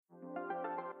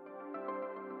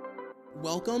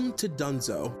Welcome to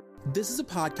Dunzo. This is a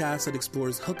podcast that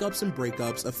explores hookups and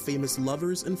breakups of famous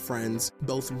lovers and friends,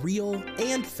 both real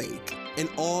and fake, and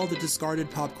all the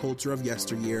discarded pop culture of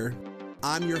yesteryear.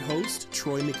 I'm your host,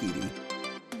 Troy McEady.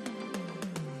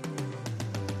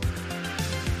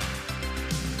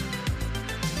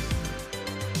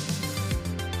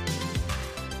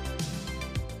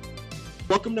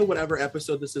 Welcome to whatever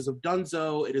episode this is of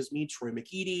Dunzo. It is me, Troy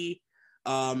McEady.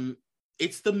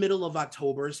 It's the middle of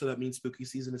October, so that means spooky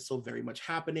season is still very much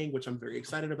happening, which I'm very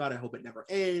excited about. I hope it never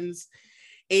ends.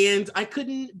 And I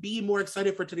couldn't be more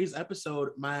excited for today's episode.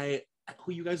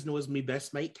 Who you guys know as my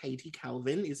best mate,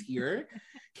 Kalvin, is here.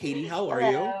 Katie, how are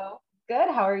you?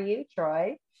 Good. How are you,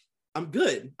 Troy? I'm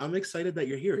good. I'm excited that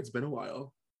you're here. It's been a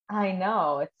while. I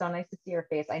know. It's so nice to see your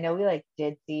face. I know we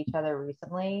did see each other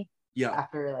recently. Yeah.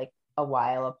 After a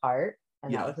while apart.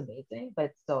 And that was amazing, but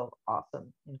it's still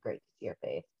awesome and great to see your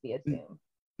face via Zoom.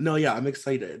 No, yeah, I'm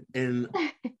excited. And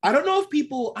I don't know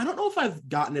if I've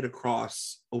gotten it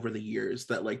across over the years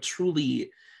that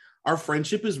truly our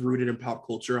friendship is rooted in pop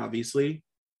culture, obviously.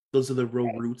 Those are the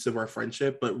real roots of our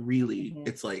friendship, but really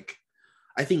it's I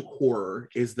think horror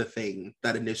is the thing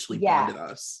that initially bonded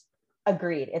us.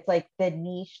 Agreed. It's the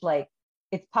niche,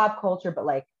 it's pop culture, but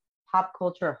pop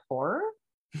culture horror.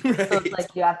 Right. So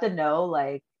it's you have to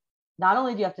know not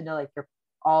only do you have to know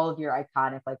all of your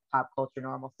iconic pop culture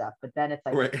normal stuff, but then it's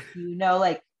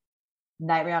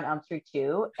Nightmare on Elm Street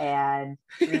 2 and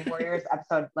Dream Warriors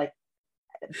episode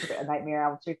Nightmare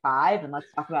on Elm Street 5, and let's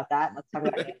talk about that, and let's talk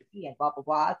about Andy and blah blah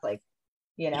blah. It's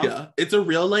yeah, it's a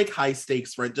real high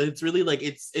stakes friendship. It's really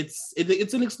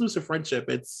it's an exclusive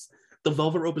friendship. It's the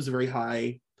velvet rope is very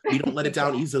high. We don't let it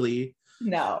down easily.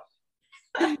 No.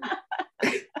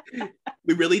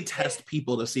 We really test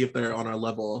people to see if they're on our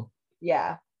level.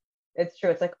 Yeah, it's true.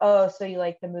 It's oh, so you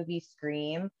like the movie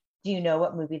Scream? Do you know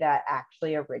what movie that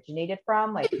actually originated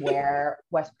from? Where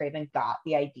Wes Craven got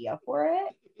the idea for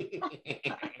it?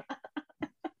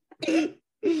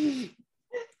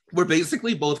 We're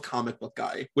basically both comic book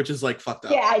guy, which is fucked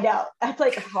up. Yeah, I know. That's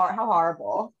how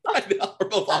horrible. I know. We're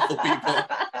both awful people.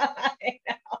 I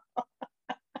know.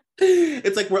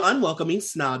 It's we're unwelcoming,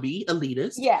 snobby,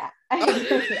 elitist. Yeah.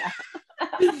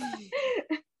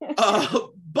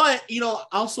 But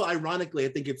also ironically, I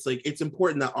think it's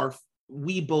important that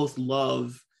we both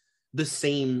love the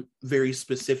same very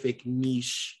specific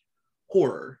niche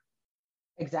horror.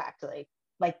 Exactly.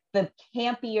 The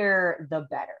campier, the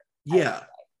better. Yeah,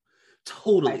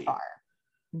 totally. By far.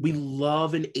 We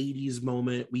love an 80s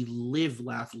moment. We live,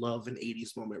 laugh, love an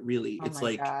 80s moment. Really, it's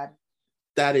God.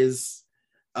 That is.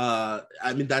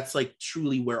 That's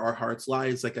truly where our hearts lie.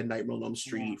 Is a Nightmare on Elm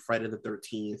Street, Friday the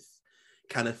 13th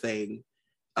kind of thing.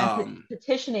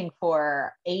 Petitioning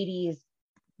for 80s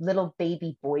little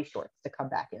baby boy shorts to come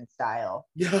back in style.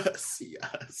 Yes.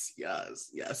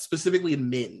 Specifically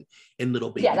men in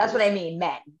little baby. Yeah, that's what I mean,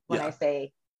 men. When I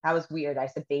say that was weird, I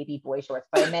said baby boy shorts,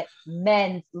 but I meant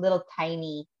men's little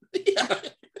tiny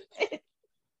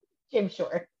gym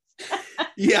shorts.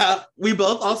 Yeah, we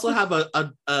both also have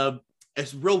a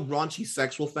real raunchy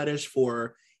sexual fetish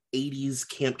for 80s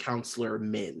camp counselor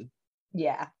men.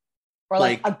 Yeah. Or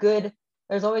a good,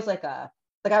 there's always I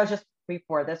was just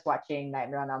before this watching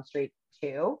Nightmare on Elm Street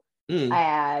 2.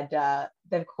 And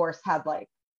they of course have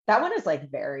that one is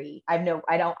very, I know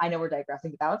we're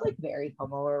digressing, but that was very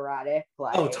homoerotic.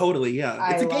 Oh, totally.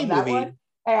 Yeah. It's a gay movie. One.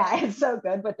 Yeah, it's so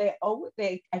good. But I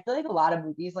feel a lot of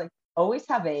movies always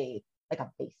have a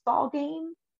baseball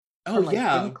game. Oh, from,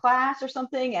 yeah. in class or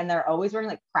something, and they're always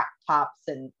wearing crop tops,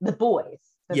 and the boys,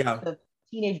 the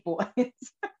teenage boys,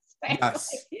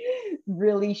 yes,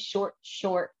 really short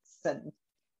shorts, and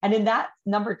in that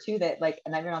number 2 that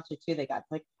Nightmare on Elm Street 2, they got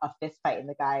a fist fight, and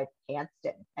the guy pantsed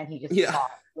him, and he just fought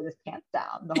with his pants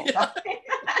down the whole time.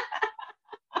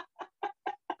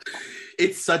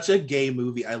 It's such a gay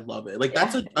movie. I love it.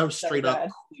 That's a straight up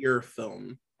queer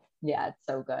film. Yeah, it's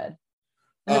so good.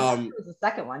 And it was the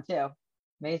second one too.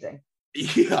 Amazing.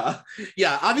 Yeah.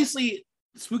 Obviously,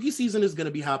 spooky season is going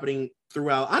to be happening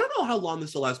throughout. I don't know how long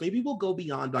this will last. Maybe we'll go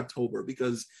beyond October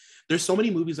because there's so many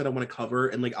movies that I want to cover,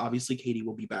 and obviously Katie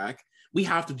will be back. We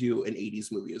have to do an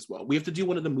 80s movie as well. We have to do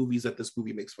one of the movies that this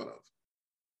movie makes fun of.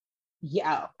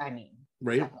 Yeah,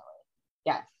 right. Definitely.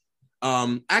 Yes.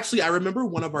 Actually, I remember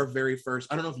one of our very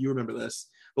first. I don't know if you remember this,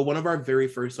 but one of our very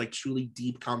first truly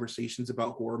deep conversations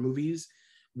about horror movies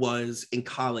was in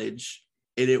college.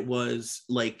 And it was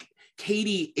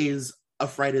Katie is a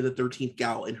Friday the 13th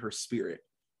gal in her spirit.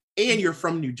 And you're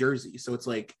from New Jersey. So it's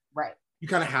right. You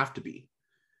kind of have to be.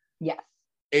 Yes.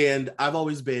 And I've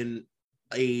always been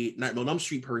a Nightmare on Elm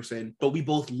Street person, but we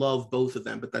both love both of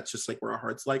them, but that's just where our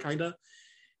hearts lie, kind of.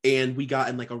 and we got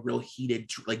in like a real heated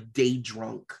like day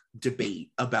drunk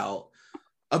debate about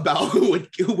who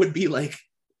would be like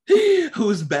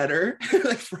who's better,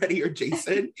 like Freddie or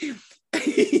Jason.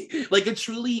 Like a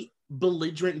truly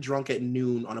belligerent drunk at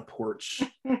noon on a porch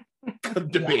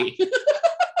debate. Yeah.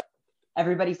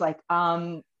 Everybody's like,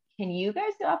 can you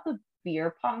guys get off the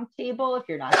beer pong table if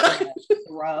you're not gonna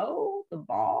throw the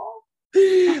ball?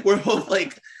 We're both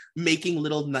like making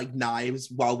little like knives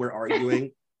while we're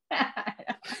arguing.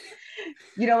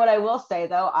 You know what I will say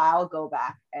though, I'll go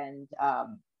back and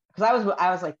because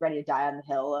I was like ready to die on the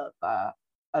hill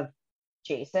of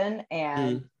Jason,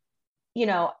 and you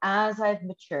know, as I've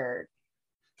matured,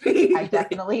 I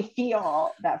definitely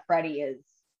feel that Freddie is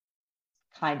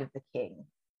kind of the king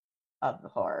of the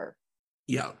horror.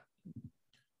 Yeah.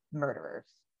 Murderers.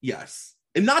 Yes.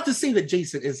 And not to say that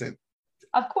Jason isn't.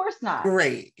 Of course not.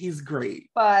 Great. He's great.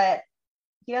 But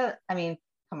yeah, I mean,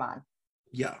 come on.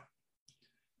 Yeah.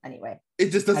 Anyway. It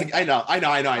just doesn't. I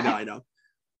know.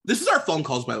 This is our phone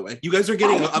calls, by the way. You guys are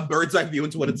getting a bird's eye view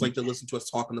into what it's like to listen to us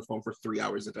talk on the phone for 3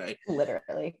 hours a day.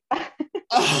 Literally.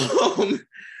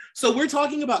 So we're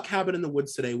talking about Cabin in the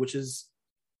Woods today, which is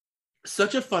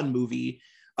such a fun movie.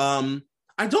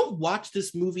 I don't watch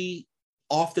this movie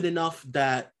often enough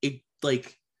that it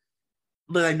like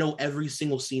that I know every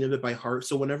single scene of it by heart.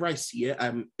 So whenever I see it,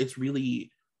 it's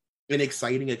really an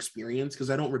exciting experience because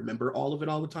I don't remember all of it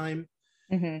all the time.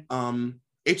 Mm-hmm.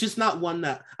 It's just not one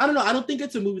that I don't know. I don't think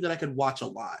it's a movie that I could watch a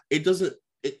lot. It doesn't.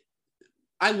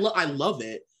 I love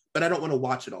it, but I don't want to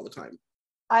watch it all the time.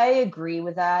 I agree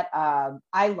with that.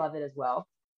 I love it as well.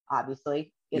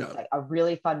 Obviously, it's like a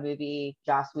really fun movie.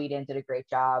 Joss Whedon did a great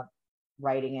job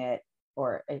writing it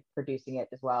or producing it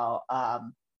as well.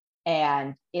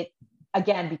 And it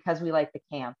again, because we like the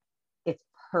camp, it's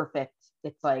perfect.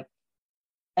 It's like,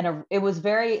 and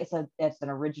it's an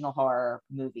original horror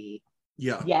movie.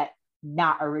 Yeah. Yet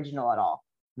not original at all.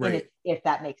 Right. If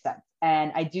that makes sense.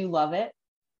 And I do love it.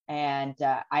 And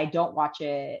I don't watch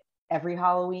it every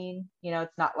Halloween. You know,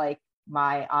 it's not like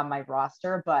on my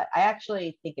roster, but I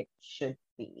actually think it should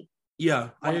be. Yeah,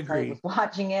 I agree. I was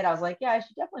watching it, I was like, yeah, I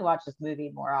should definitely watch this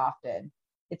movie more often.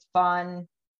 It's fun,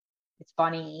 it's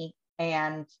funny,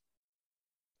 and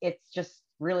it's just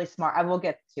really smart. I will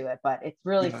get to it, but it's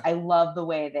really I love the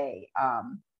way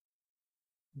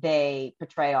they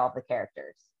portray all the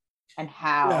characters and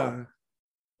how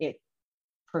it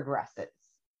progresses.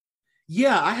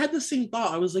 Yeah, I had the same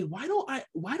thought. I was like, why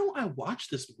don't I watch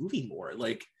this movie more?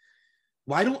 Like,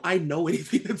 why don't I know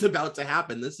anything that's about to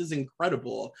happen? This is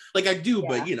incredible. Like I do,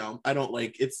 but you know, I don't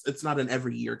like it's not an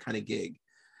every year kind of gig.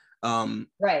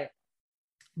 Right.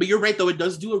 But you're right though, it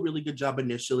does do a really good job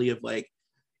initially of like,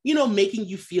 you know, making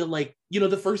you feel like, you know,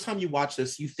 the first time you watch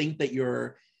this, you think that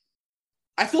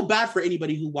I feel bad for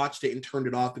anybody who watched it and turned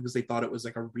it off because they thought it was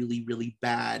like a really, really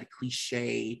bad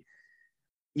cliche,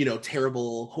 you know,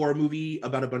 terrible horror movie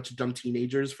about a bunch of dumb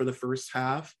teenagers for the first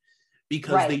half,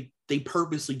 because they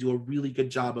purposely do a really good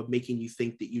job of making you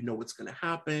think that you know what's going to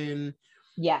happen.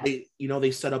 Yeah.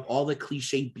 They set up all the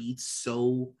cliche beats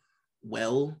so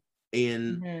well,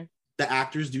 and the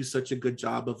actors do such a good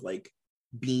job of like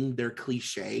being their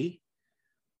cliche.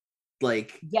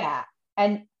 Like, yeah.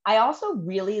 And I also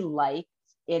really liked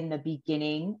in the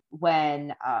beginning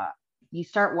when you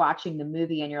start watching the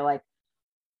movie and you're like,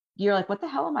 what the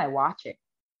hell am I watching?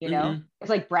 You know, it's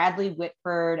like Bradley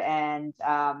Whitford and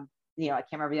you know, I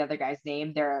can't remember the other guy's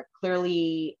name. They're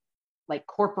clearly like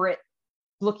corporate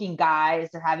looking guys.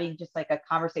 They're having just like a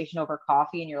conversation over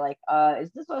coffee, and you're like,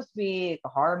 is this supposed to be a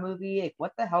horror movie? Like,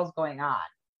 what the hell's going on?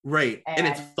 Right. And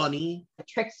it's funny. It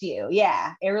tricks you.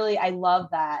 Yeah. I love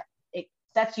that. It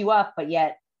sets you up, but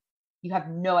yet you have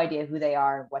no idea who they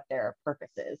are and what their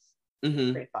purpose is.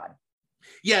 It's pretty fun.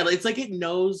 Yeah, it's like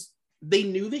they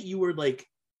knew that you were like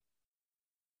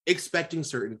expecting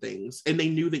certain things, and they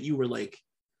knew that you were like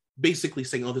basically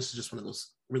saying, oh, this is just one of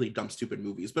those really dumb, stupid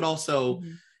movies. But also,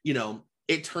 you know,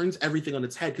 it turns everything on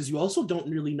its head because you also don't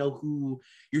really know who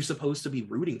you're supposed to be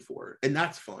rooting for. And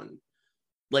that's fun.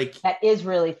 Like, that is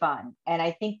really fun. And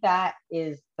I think that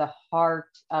is the heart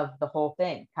of the whole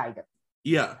thing, kind of.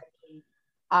 Yeah.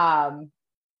 I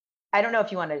don't know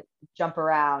if you want to jump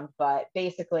around, but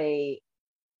basically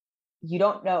you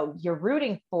don't know, you're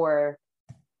rooting for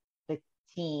the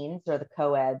teens or the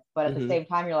co-eds, but at the same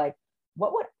time you're like,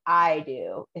 what would I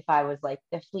do if I was like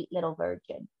the sweet little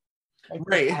virgin, like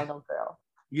the idol girl?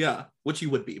 Yeah, which you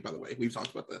would be, by the way. We've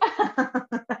talked about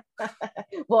that.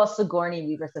 Well, Sigourney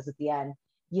Weaver says at the end,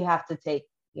 you have to take,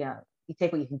 you know, you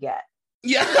take what you can get.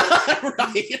 Yeah,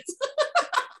 right.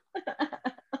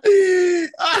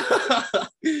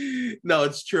 No,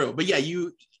 it's true. But yeah,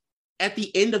 at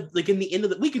the end of like in the end of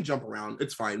the we can jump around,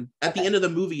 it's fine. At the end of the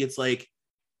movie, it's like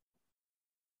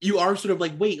you are sort of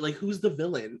like, wait, like who's the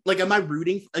villain? Like, am I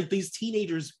rooting? Like these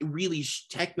teenagers really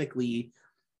technically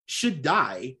should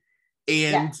die,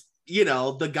 and you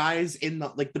know the guys in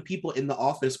the like the people in the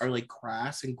office are like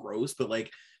crass and gross, but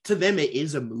like to them it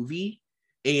is a movie,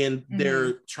 and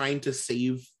they're trying to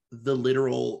save the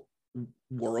literal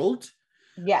world.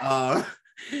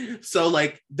 So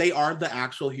like they are the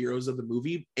actual heroes of the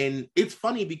movie, and it's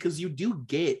funny because you do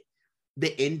get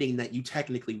the ending that you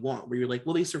technically want, where you're like,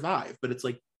 well, they survive, but it's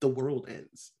like the world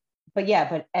ends. But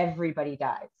everybody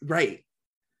dies. Right.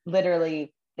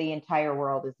 Literally, the entire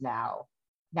world is now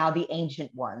the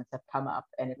ancient ones have come up,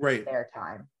 and it's their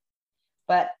time.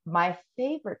 But my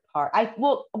favorite part,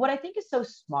 what I think is so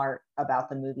smart about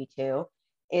the movie too,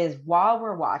 is while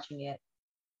we're watching it,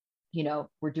 you know,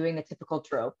 we're doing the typical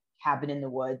trope, cabin in the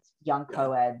woods, young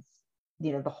co-eds,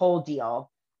 you know, the whole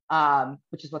deal,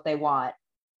 which is what they want.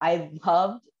 I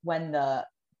loved when the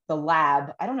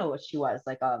lab, I don't know what she was,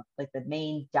 like the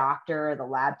main doctor, the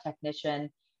lab technician,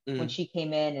 when she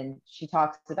came in and she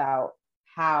talks about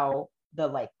how the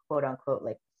like quote unquote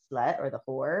like slut or the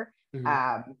whore,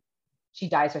 she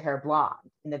dyes her hair blonde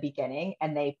in the beginning,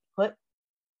 and they put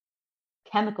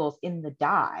chemicals in the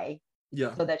dye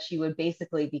so that she would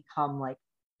basically become like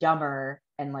dumber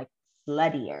and like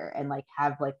sluttier and like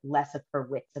have like less of her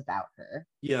wits about her.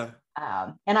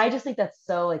 And I just think that's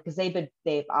so like, because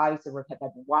they've obviously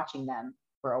been watching them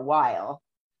for a while,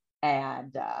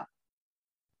 and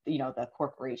you know, the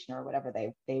corporation or whatever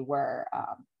they were,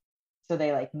 so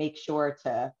they like make sure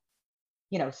to,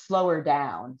 you know, slow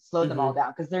them all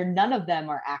down, because none of them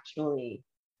are actually,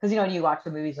 because you know when you watch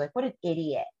the movies like, what an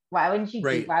idiot, why would you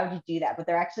do that? But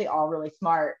they're actually all really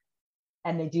smart,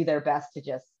 and they do their best to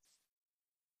just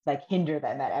like hinder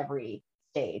them at every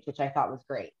stage, which I thought was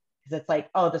great, because it's like,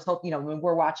 oh, this whole, you know, when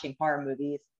we're watching horror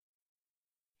movies,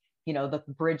 you know, the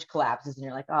bridge collapses and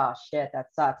you're like, oh shit, that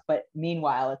sucks, but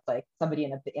meanwhile it's like somebody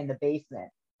in the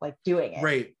basement like doing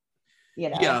it, you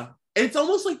know. It's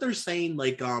almost like they're saying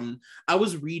like I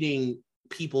was reading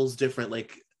people's different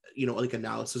like, you know, like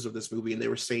analysis of this movie, and they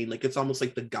were saying like it's almost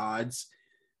like the gods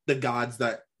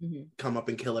that come up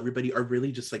and kill everybody are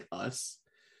really just like us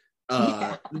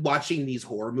watching these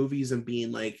horror movies and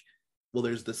being like, well,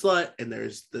 there's the slut, and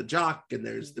there's the jock, and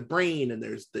there's the brain, and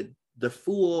there's the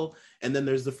fool, and then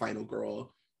there's the final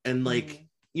girl, and like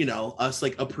you know, us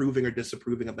like approving or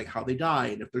disapproving of like how they die,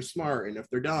 and if they're smart and if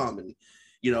they're dumb, and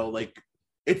you know, like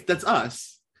that's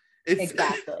us.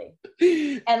 Exactly.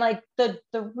 And like the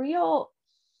real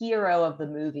hero of the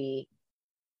movie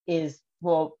is,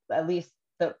 well, at least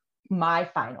my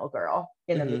final girl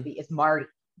in the movie is Marty,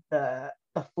 the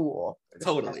fool.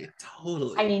 Totally.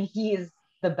 I mean, he is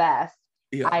the best.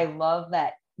 I love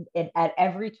that at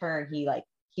every turn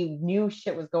he knew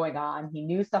shit was going on. He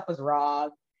knew stuff was wrong.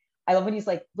 I love when he's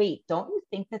like, wait, don't you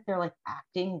think that they're like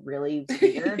acting really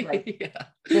weird? Like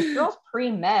this girl's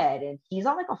pre-med and he's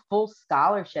on like a full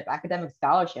scholarship, academic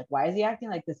scholarship. Why is he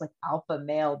acting like this like alpha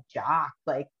male jock?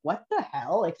 Like, what the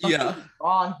hell? Like something's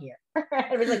wrong here.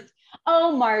 I was like,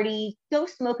 oh, Marty, go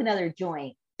smoke another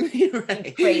joint.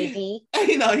 Right. Crazy.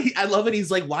 You know, I love it.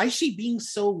 He's like, why is she being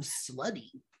so slutty?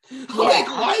 Like,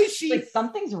 why is she like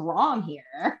something's wrong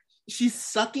here? She's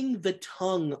sucking the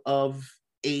tongue of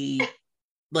a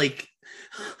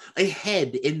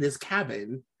head in this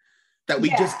cabin that we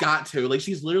just got to. Like,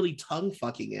 she's literally tongue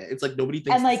fucking it. It's like nobody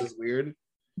thinks and, this is weird.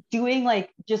 Doing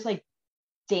like just like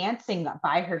dancing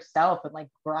by herself and like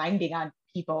grinding on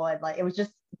people, and like it was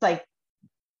just, it's like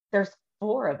there's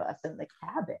 4 of us in the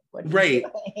cabin. What are you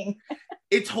doing?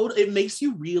 It makes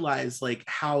you realize like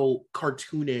how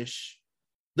cartoonish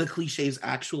the cliches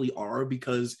actually are,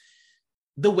 because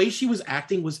the way she was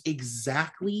acting was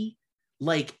exactly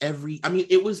like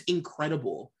it was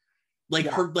incredible. Like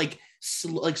her like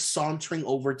sauntering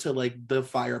over to like the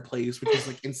fireplace, which is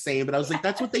like insane, but I was like,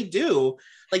 that's what they do.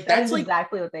 Like that's like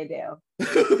exactly what they do.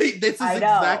 This is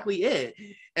exactly it.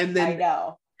 And then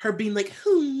her being like,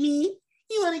 who, me?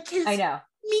 You want to kiss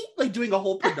me? Like doing a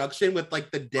whole production with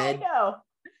like the dead.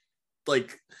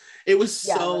 Like it was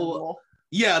so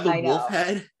the wolf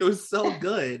head. It was so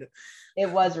good. It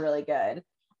was really good.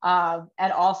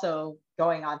 And also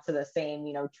going on to the same,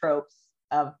 you know, tropes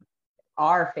of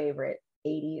our favorite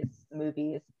 80s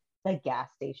movies, the gas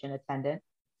station attendant.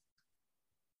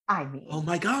 I mean, oh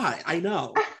my God, I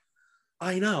know.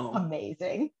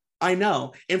 Amazing. I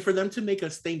know. And for them to make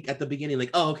us think at the beginning,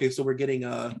 like, oh, okay, so we're getting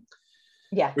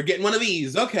we're getting one of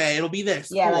these. Okay, it'll be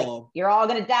this. Yeah, cool. Like you're all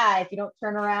gonna die if you don't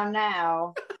turn around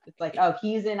now. It's like, oh,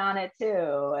 he's in on it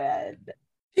too. And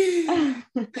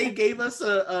They gave us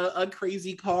a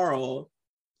crazy Carl,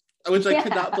 which I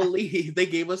could not believe. They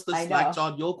gave us the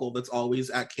slack-jawed yokel that's always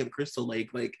at Camp Crystal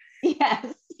Lake, like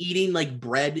yes, eating like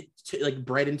bread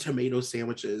and tomato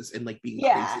sandwiches and like being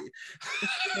crazy.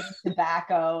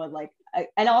 Tobacco and like,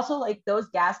 and also like those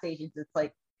gas stations. It's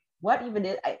like, what even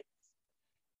is?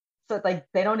 So it's like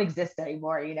they don't exist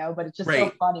anymore, you know. But it's just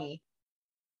so funny.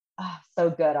 Oh, so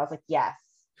good. I was like, yes.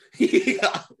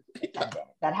 Yeah.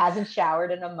 That hasn't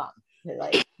showered in a month.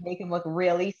 Like make him look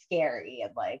really scary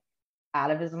and like out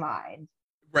of his mind.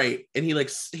 Right. And he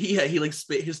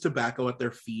spit his tobacco at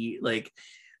their feet. Like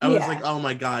I was like, oh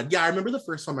my God. Yeah, I remember the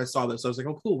first time I saw this, I was like,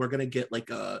 oh cool, we're gonna get like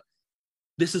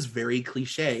this is very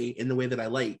cliche in the way that I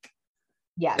like.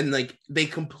 Yeah. And like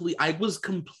I was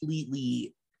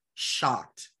completely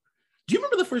shocked. Do you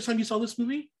remember the first time you saw this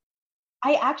movie?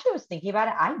 I actually was thinking about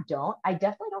it. I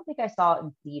definitely don't think I saw it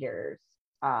in theaters.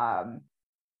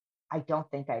 I don't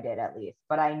think I did, at least,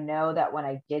 but I know that when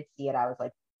I did see it, I was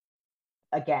like,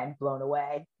 again, blown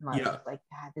away. And I was just like,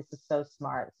 God, this is so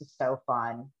smart. This is so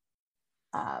fun.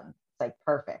 It's like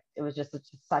perfect. It was just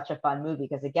such a fun movie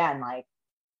because, again, like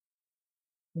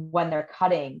when they're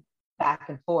cutting back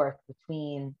and forth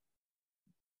between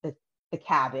the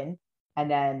cabin and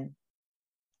then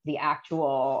the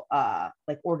actual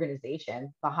like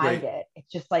organization behind it,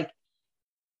 it's just like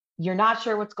you're not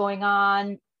sure what's going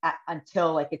on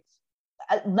until like it's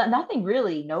nothing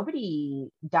really, nobody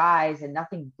dies and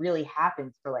nothing really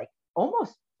happens for like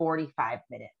almost 45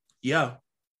 minutes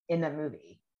in the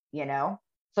movie, you know.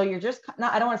 So you're just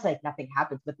not, I don't want to say like nothing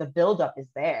happens, but the buildup is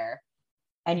there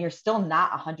and you're still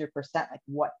not 100% like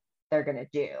what they're gonna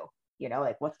do, you know,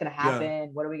 like what's gonna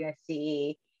happen, what are we gonna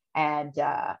see. And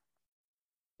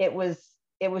it was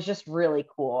just really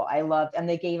cool. I loved, and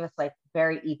they gave us like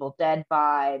very Evil Dead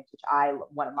vibes, which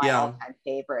one of my all-time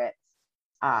favorites.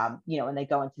 You know, when they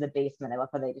go into the basement, I love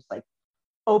how they just like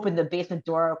open the basement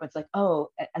door open. It's like, oh,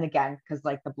 and again, because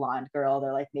like the blonde girl,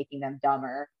 they're like making them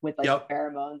dumber with like the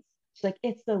pheromones. She's like,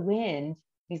 it's the wind.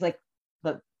 He's like,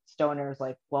 the stoner's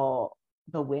like, well,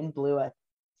 the wind blew a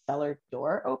cellar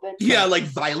door open. Yeah, like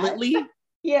violently.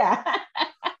 Yeah.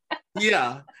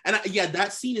 Yeah. And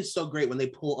that scene is so great when they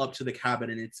pull up to the cabin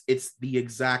and it's the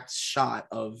exact shot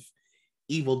of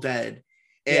Evil Dead.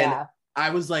 And I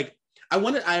was like, I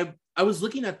was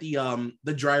looking at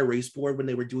the dry erase board when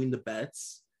they were doing the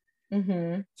bets,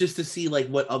 just to see like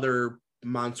what other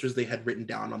monsters they had written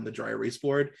down on the dry erase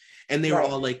board, and they were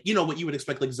all like, you know, what you would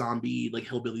expect, like zombie, like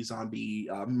hillbilly zombie,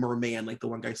 merman, like the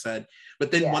one guy said.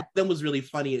 But then one of them was really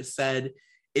funny. It said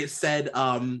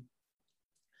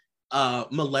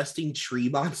molesting tree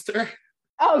monster.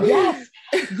 Oh yes,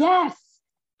 yes.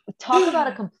 Talk about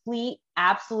a complete,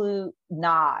 absolute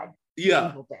nod.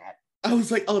 Evil Dead. I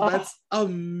was like, oh, that's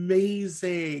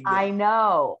amazing. I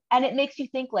know. And it makes you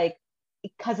think like,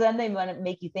 because then they want to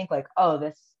make you think like,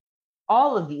 oh,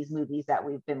 all of these movies that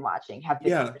we've been watching have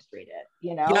been illustrated,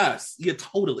 you know? Yes. Yeah,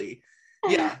 totally.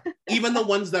 Yeah. Even the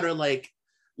ones that are like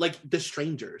The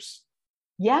Strangers.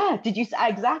 Yeah. Did you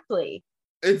exactly?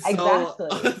 It's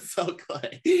so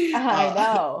good. I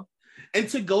know. And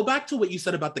to go back to what you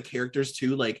said about the characters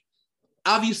too, like,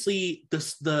 obviously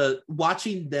the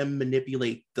watching them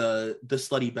manipulate the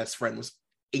slutty best friend was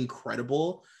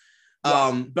incredible.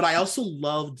 But I also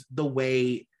loved the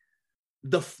way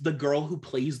the girl who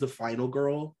plays the final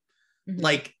girl,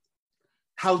 like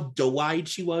how doe-eyed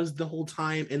she was the whole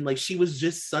time, and like she was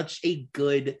just such a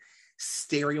good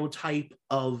stereotype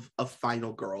of a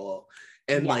final girl,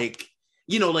 and like,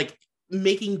 you know, like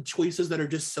making choices that are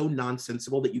just so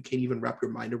nonsensical that you can't even wrap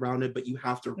your mind around it, but you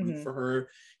have to root for her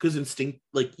because instinct,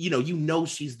 like, you know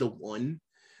she's the one,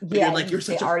 but you're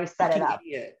such a already set it up.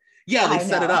 Idiot. Yeah, they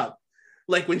set it up.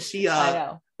 Like when she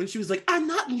was like, I'm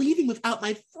not leaving without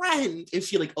my friend, and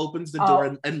she like opens the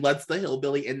door and lets the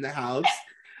hillbilly in the house.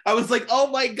 I was like, oh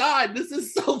my God, this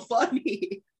is so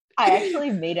funny. I actually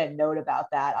made a note about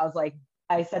that. I was like,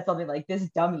 I said something like, this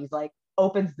dummy's like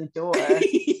opens the door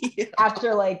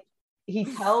after like he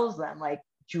tells them like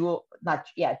Jules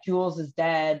is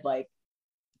dead, like,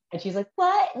 and she's like,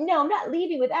 what? No, I'm not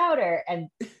leaving without her. And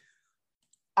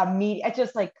immediately, it's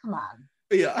just like, come on.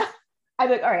 Yeah. I'm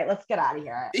like, all right, let's get out of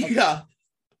here. Like, yeah.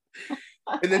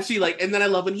 And then and then I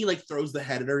love when he like throws the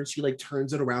head at her and she like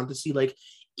turns it around to see like,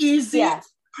 is it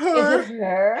her? Is it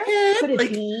her? Could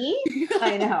it be?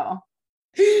 I know.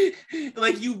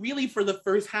 Like you really, for the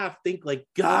first half, think like,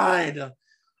 God,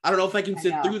 I don't know if I can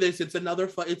sit through this. It's another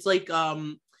it's like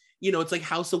you know, it's like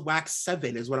House of Wax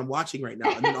 7 is what I'm watching right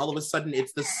now. And then all of a sudden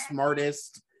it's the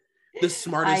smartest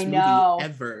movie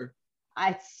ever.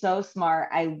 It's so smart.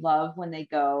 I love when they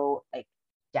go like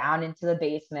down into the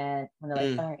basement when they're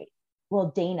like, all right,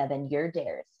 well, Dana, then you're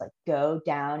Darius, like go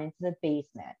down into the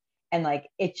basement. And like,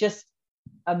 it's just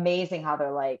amazing how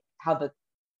they're like, how the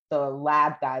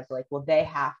lab guys are like, well, they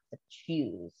have to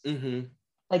choose.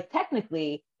 Like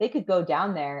technically they could go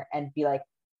down there and be like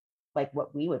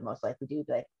what we would most likely do,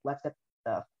 be like, let's get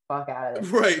the fuck out of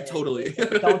this. Right, totally.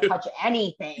 Don't touch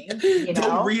anything, you know?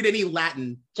 Don't read any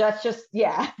Latin. Just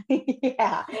yeah.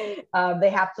 Yeah. They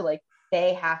have to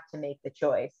make the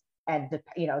choice, and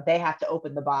you know, they have to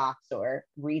open the box or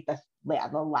read the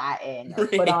Latin or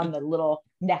put on the little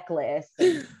necklace.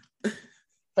 And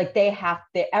like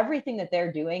everything that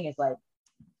they're doing is like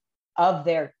of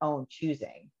their own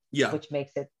choosing. Yeah. Which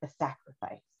makes it a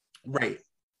sacrifice. Right.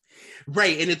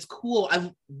 Right. And it's cool.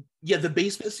 The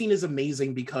basement scene is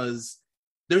amazing because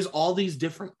there's all these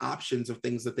different options of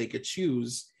things that they could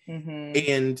choose.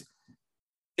 And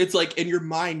it's like in your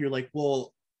mind, you're like,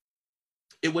 well,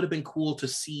 it would have been cool to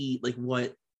see like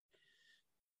what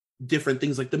different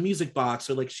things, like the music box,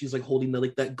 or like she's like holding the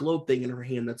like that globe thing in her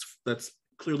hand that's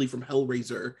clearly from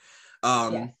Hellraiser.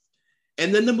 Yes.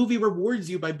 And then the movie rewards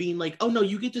you by being like, oh no,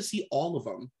 you get to see all of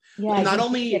them. Yeah, and not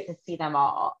only get to see them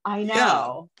all. I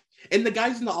know. Yeah. And the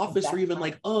guys in the office were even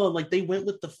like, oh, like they went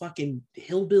with the fucking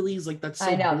hillbillies. Like that's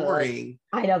so boring.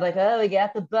 I know, like, oh, we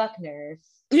got the Buckners.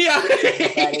 Yeah.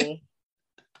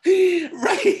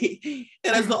 Right.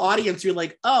 And as the audience, you're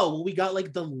like, oh, well, we got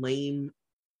like the lame,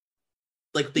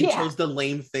 like they chose the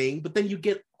lame thing, but then you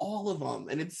get all of them.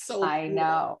 And it's so I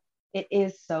know. It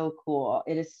is so cool.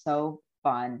 It is so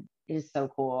fun. It is so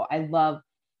cool. I love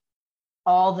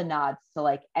all the nods to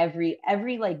like every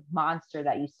like monster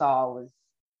that you saw was,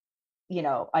 you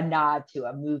know, a nod to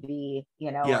a movie,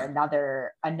 you know,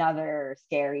 or another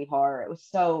scary horror. It's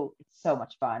so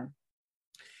much fun.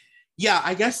 Yeah,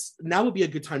 I guess now would be a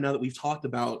good time, now that we've talked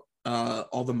about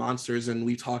all the monsters and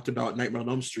we've talked about Nightmare on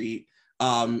Elm Street.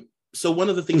 So one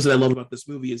of the things that I love about this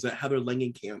movie is that Heather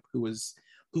Langenkamp,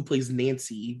 who plays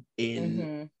Nancy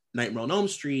in Nightmare on Elm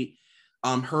Street,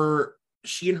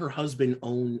 she and her husband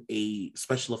own a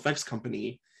special effects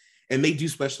company, and they do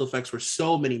special effects for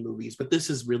so many movies, but this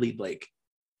is really like,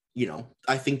 you know,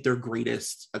 I think their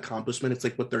greatest accomplishment. It's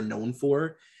like what they're known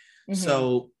for.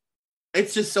 So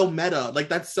it's just so meta. Like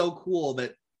that's so cool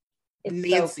that it's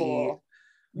Nancy, so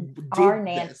cool. Our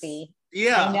Nancy. This.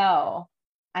 Yeah,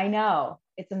 I know.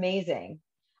 It's amazing,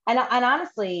 and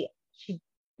honestly,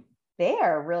 they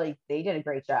did a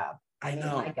great job. I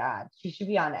know. My God, she should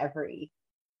be on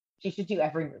she should do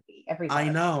every movie, every I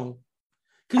know.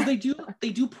 Because they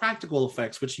do practical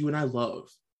effects, which you and I love.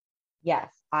 Yes.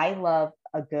 I love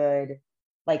a good,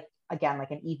 like, again,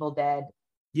 like an Evil Dead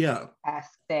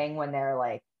esque thing when they're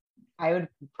like, I would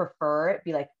prefer it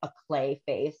be like a clay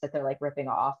face that they're like ripping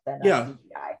off than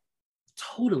CGI.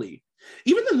 Totally.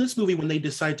 Even in this movie, when they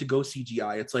decide to go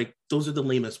CGI, it's like, those are the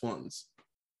lamest ones.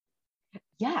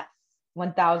 Yes.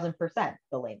 1000%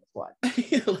 the lamest one.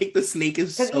 Like the snake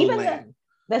is so lame.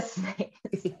 The snake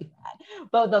is so bad.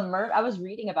 But I was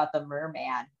reading about the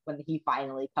merman when he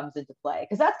finally comes into play,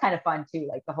 because that's kind of fun too.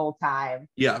 Like the whole time,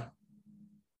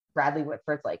 Bradley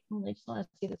Whitford's like, I just want to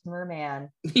see this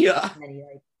merman. Yeah, and then he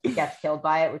like gets killed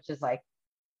by it, which is like,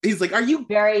 he's like, are you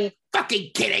very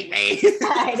fucking kidding me?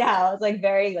 I know, it's like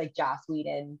very like Joss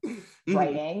Whedon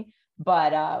writing.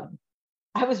 But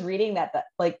I was reading that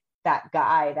that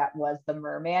guy that was the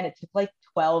merman, it took like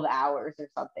 12 hours or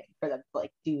something for them to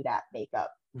like do that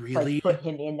makeup. Really? Like put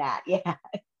him in that. Yeah.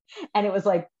 And it was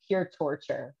like pure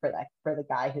torture for the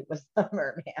guy who was the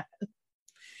merman.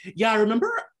 Yeah, I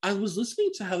remember I was listening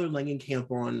to Heather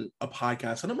Langenkamp on a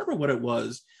podcast. I don't remember what it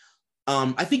was.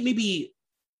 I think maybe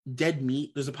Dead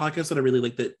Meat. There's a podcast that I really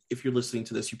like that if you're listening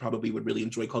to this, you probably would really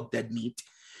enjoy, called Dead Meat.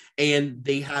 And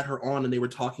they had her on and they were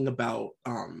talking about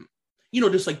you know,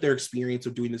 just like their experience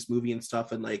of doing this movie and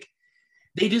stuff. And like,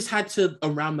 they just had to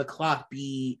around the clock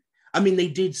they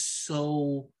did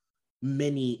so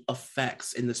many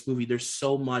effects in this movie. There's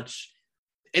so much,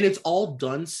 and it's all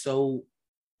done so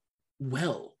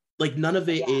well. Like none of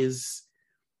it is,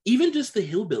 even just the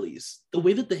hillbillies, the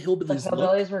way that the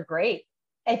hillbillies were great.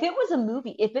 If it was a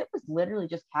movie, if it was literally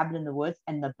just Cabin in the Woods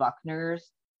and the Buckners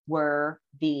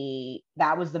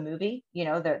that was the movie, you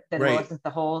know, there wasn't the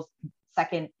whole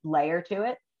second layer to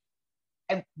it,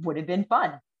 it would have been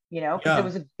fun, you know,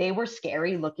 because they were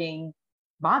scary looking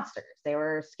monsters. They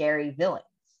were scary villains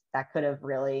that could have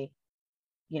really,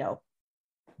 you know,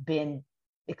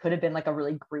 it could have been like a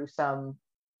really gruesome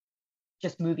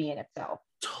just movie in itself.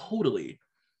 Totally.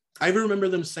 I remember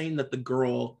them saying that the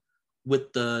girl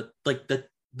with the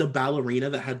ballerina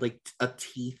that had like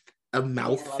a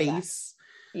mouth face.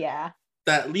 Yeah.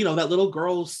 that, you know, that little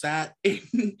girl sat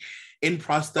in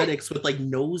prosthetics with like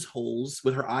nose holes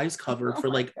with her eyes covered for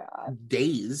like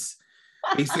days,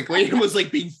 basically. It was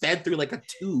like being fed through like a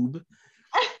tube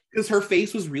because her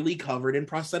face was really covered in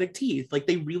prosthetic teeth. Like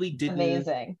they really didn't,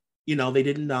 amazing. You know, they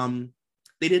didn't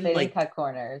like cut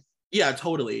corners. Yeah,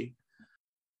 totally.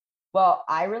 Well,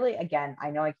 I really, again,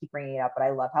 I know I keep bringing it up, but I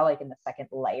love how like in the second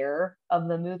layer of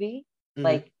the movie,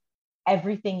 like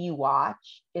everything you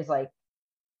watch is like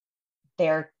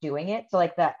they're doing it. So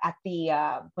like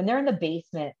when they're in the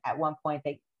basement at one point,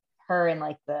 her and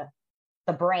like the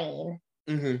brain,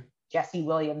 Jesse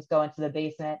Williams, go into the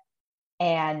basement,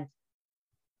 and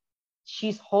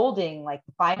she's holding, like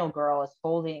the final girl is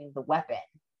holding the weapon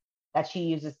that she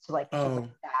uses to like, like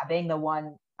stabbing the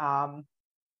one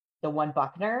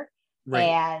Buckner, right.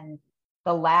 And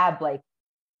the lab like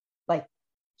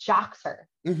shocks her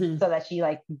so that she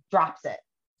like drops it.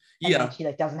 And then she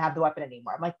like doesn't have the weapon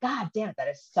anymore. I'm like, God damn it, that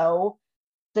is so,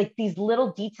 like, these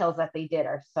little details that they did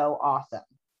are so awesome.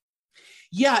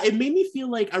 Yeah, it made me feel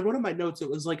like, I wrote in my notes, it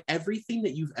was like everything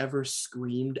that you've ever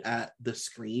screamed at the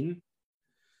screen.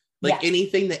 Like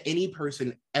anything that any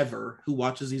person ever who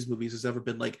watches these movies has ever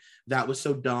been like, that was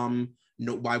so dumb.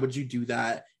 No, why would you do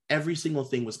that? Every single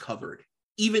thing was covered.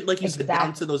 Even like you said,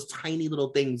 down to those tiny little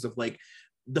things of like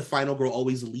the final girl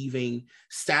always leaving,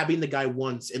 stabbing the guy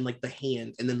once in like the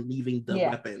hand and then leaving the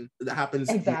weapon. That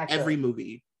happens in every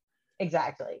movie.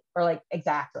 Exactly. Or like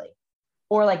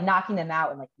knocking them out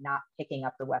and like not picking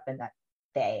up the weapon that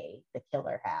the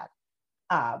killer had.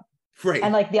 Right.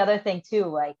 And like the other thing too,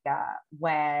 like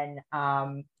when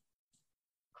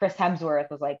Chris Hemsworth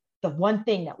was like, the one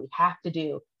thing that we have to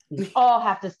do, we all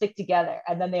have to stick together,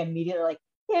 and then they immediately like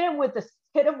hit him with the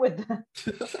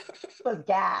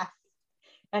gas,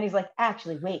 and he's like,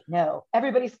 actually, wait, no,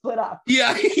 everybody split up.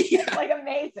 Yeah. Like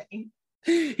amazing.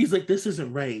 He's like, this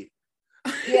isn't right.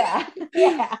 Yeah.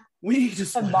 We need to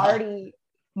split up.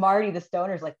 Marty the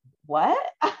stoner's like, what?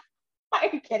 Are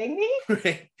you kidding me?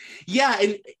 Right. Yeah,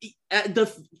 and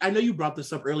I know you brought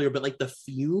this up earlier, but like the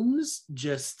fumes,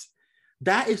 just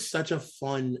that is such a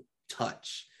fun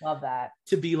touch. Love that.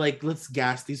 To be like, let's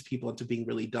gas these people into being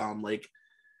really dumb. Like,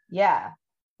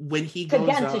 when he goes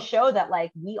again up, to show that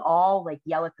like we all like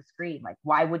yell at the screen, like,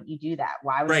 why wouldn't you do that?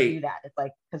 Why would you do that? It's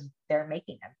like, because they're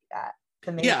making them do that. It's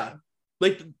amazing.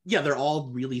 They're all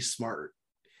really smart.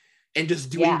 And just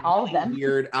doing all of them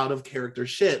weird out of character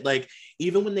shit. Like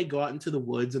even when they go out into the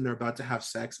woods and they're about to have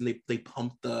sex and they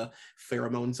pump the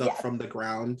pheromones up from the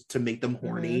ground to make them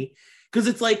horny. Because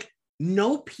it's like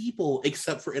no people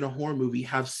except for in a horror movie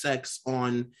have sex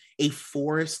on a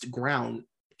forest ground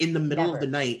in the middle of the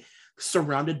night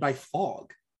surrounded by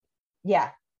fog. Yeah.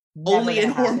 Only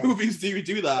in horror movies do you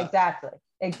do that.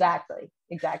 Exactly.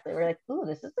 We're like, ooh,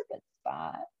 this is a good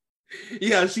spot.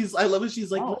 Yeah, I love it.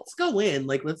 She's like, let's go in,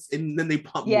 like, and then they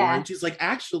pump more, and she's like,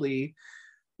 actually,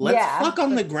 let's fuck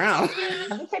on the ground.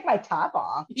 Let me take my top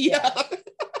off. Yeah.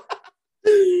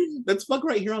 Let's fuck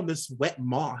right here on this wet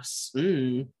moss.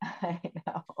 I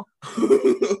know.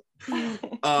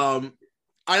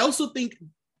 I also think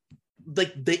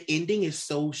like the ending is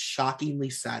so shockingly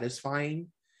satisfying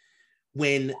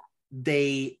when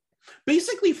they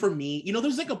basically, for me, you know,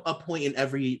 there's like a point in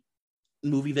every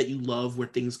movie that you love where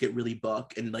things get really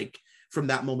buck, and like from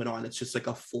that moment on it's just like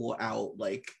a full out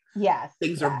like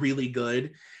things are really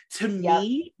good. To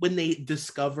me, when they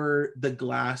discover the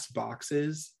glass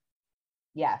boxes,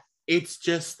 it's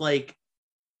just like,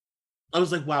 I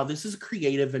was like, wow, this is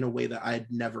creative in a way that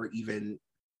I'd never even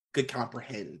could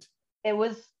comprehend. It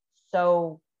was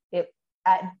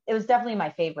it was definitely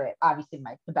my favorite, obviously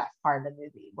the best part of the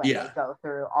movie, when they go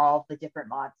through all the different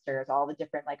monsters, all the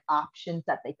different like options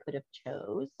that they could have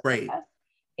chose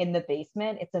in the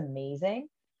basement. It's amazing.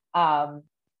 And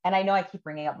I know I keep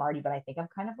bringing up Marty, but I think I'm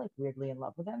kind of like weirdly in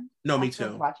love with him. No, me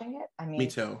too. Watching it, I mean, me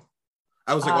too.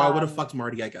 I was like, I would have fucked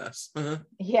Marty, I guess.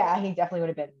 Yeah, he definitely would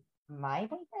have been my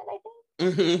boyfriend, I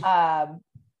think.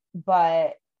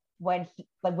 But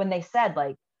when they said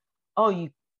like, oh, you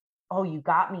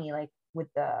got me like with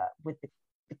the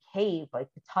cave, like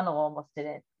the tunnel almost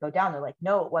didn't go down. They're like,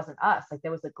 no, it wasn't us. Like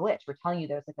there was a glitch. We're telling you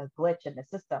there's like a glitch in the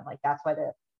system. Like that's why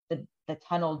the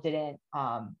tunnel didn't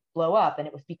blow up, and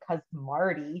it was because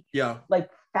Marty like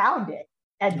found it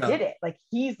and did it. Like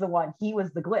he's the one. He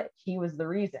was the glitch. He was the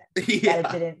reason that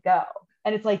it didn't go.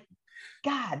 And it's like,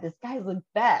 God, this guy's the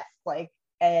best. Like,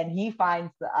 and he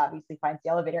obviously finds the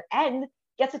elevator and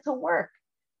gets it to work.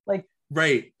 Like.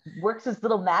 Right. Works his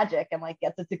little magic and like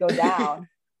gets it to go down.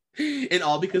 And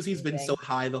all because he's been so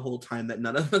high the whole time that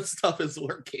none of the stuff is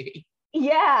working.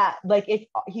 Yeah, like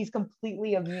he's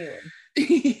completely immune.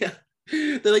 Yeah.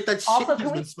 They're like, that shit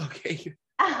has been smoking.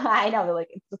 I know, they're like,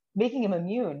 it's making him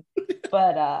immune.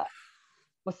 But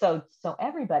so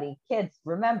everybody, kids,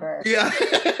 remember, Yeah.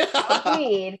 smoke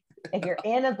weed. If you're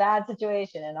in a bad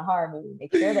situation in a horror movie,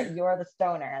 make sure that you're the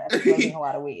stoner that's smoking a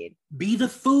lot of weed. Be the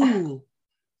fool.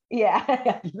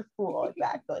 Yeah, be the fool,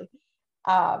 exactly.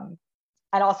 And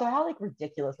also how like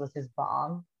ridiculous was his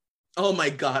bong? Oh my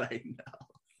God, I know.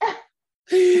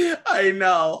 I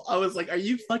know. I was like, are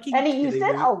you fucking And he kidding used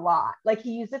it me? a lot. Like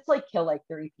he used it to like kill like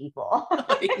 3 people.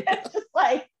 It's just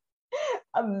like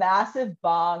a massive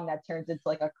bong that turns into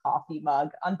like a coffee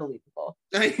mug. Unbelievable.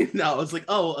 I know. It's like,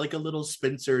 oh, like a little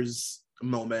Spencer's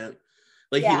moment.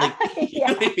 Like Yeah.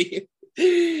 Yeah. he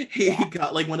Yeah.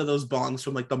 got like one of those bongs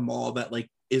from like the mall that like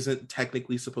isn't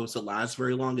technically supposed to last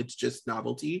very long. It's just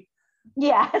novelty.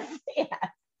 Yes. Yeah.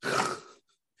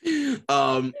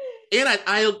 And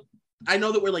I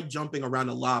know that we're like jumping around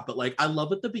a lot, but like I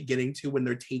love at the beginning too when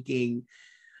they're taking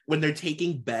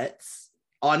bets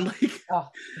on like Oh,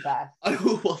 the best. on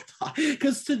who will die.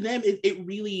 Because to them it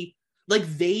really like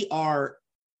they are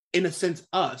in a sense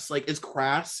us, like as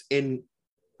crass and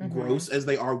gross as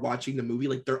they are watching the movie,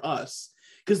 like they're us.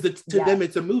 Because to them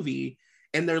it's a movie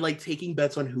and they're like taking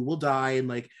bets on who will die and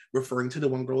like referring to the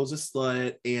one girl as a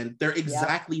slut, and they're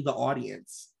exactly the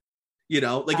audience. You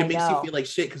know, like it makes you feel like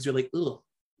shit because you're like, ugh,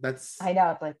 that's. I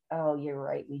know, it's like, oh, you're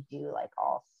right. We do like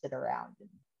all sit around and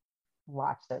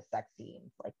watch those sex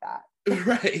scenes like that.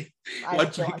 Right. I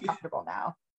feel uncomfortable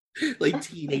now. Like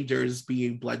teenagers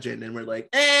being bludgeoned, and we're like,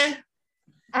 eh.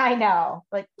 I know.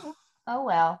 Like, oh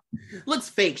well. Looks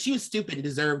fake. She was stupid and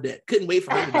deserved it. Couldn't wait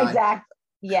for her to die. Exactly.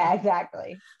 Yeah,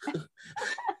 exactly.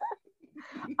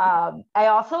 I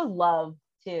also love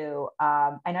to,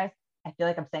 I know I feel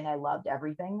like I'm saying I loved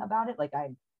everything about it. Like I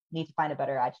need to find a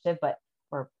better adjective, but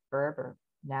or verb or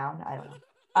noun. I don't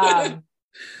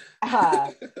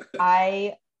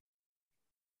know.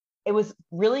 It was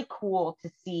really cool to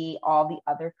see all the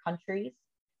other countries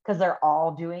because they're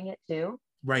all doing it too.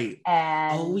 Right.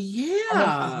 And oh yeah.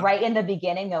 I mean, right in the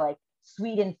beginning, they're like,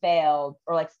 Sweden failed,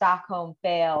 or like Stockholm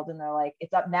failed, and they're like,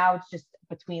 it's up now. It's just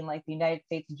between like the United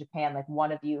States and Japan. Like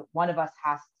one of us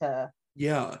has to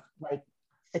like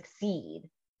succeed.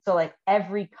 So like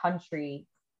every country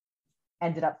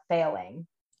ended up failing,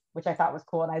 which I thought was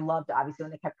cool, and I loved obviously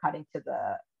when they kept cutting to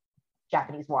the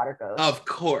Japanese water ghost. Of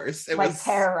course, it was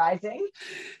terrorizing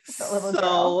the little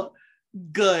girl.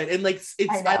 Good. And like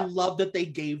I love that they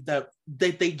gave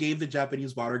the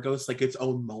Japanese water ghost like its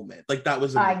own moment. Like that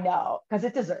was amazing. I know, because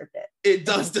it deserved it. It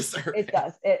does deserve it. It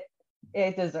does.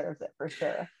 It deserves it for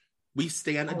sure. We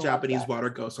stand a Japanese water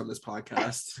ghost on this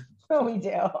podcast. We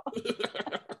do.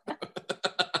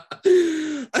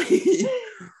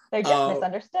 They're just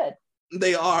misunderstood.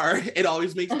 They are. It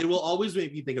will always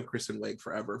make me think of Kristen Wiig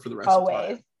forever for the rest of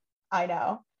time. I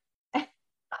know. It's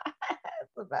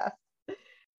the best.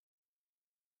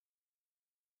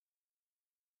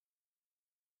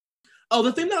 Oh,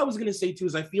 the thing that I was going to say too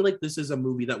is I feel like this is a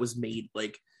movie that was made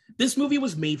this movie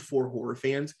was made for horror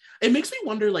fans. It makes me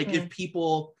wonder like if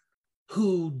people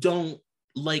who don't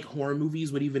like horror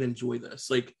movies would even enjoy this.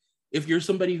 Like if you're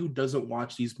somebody who doesn't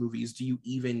watch these movies,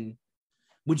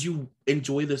 would you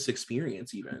enjoy this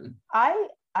experience even? I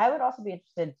would also be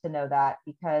interested to know that,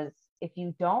 because if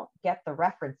you don't get the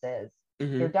references,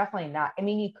 you're definitely not. I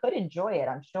mean, you could enjoy it,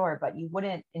 I'm sure, but you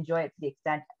wouldn't enjoy it to the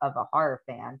extent of a horror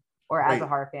fan. Or as a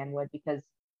horror fan would, because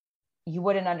you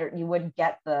wouldn't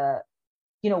get the,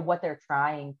 what they're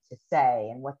trying to say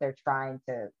and what they're trying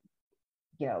to,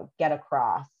 get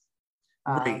across.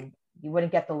 Right. You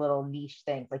wouldn't get the little niche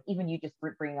things. Like even you just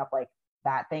bringing up like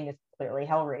that thing is clearly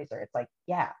Hellraiser. It's like,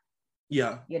 yeah,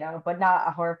 but not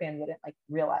a horror fan wouldn't like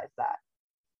realize that.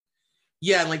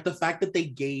 Yeah, and like the fact that they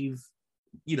gave,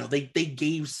 they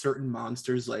gave certain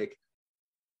monsters like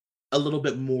a little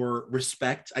bit more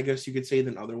respect, I guess you could say,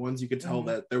 than other ones. You could tell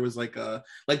that there was like the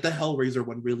Hellraiser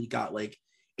one really got like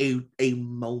a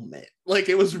moment. Like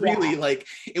it was really like,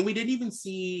 and we didn't even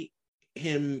see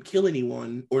him kill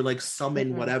anyone or like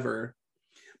summon whatever,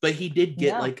 but he did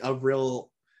get like a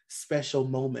real special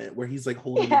moment where he's like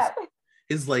holding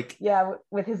his like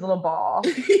with his little ball.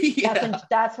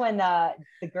 That's when the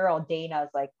girl Dana is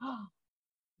like, oh,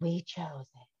 we chose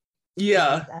it.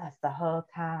 Yeah. It was us the whole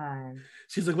time.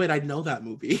 She's like, wait, I know that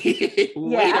movie.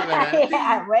 Wait a minute.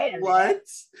 Wait a minute. What?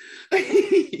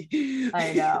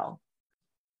 I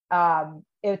know.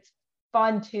 It's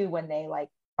fun too when they like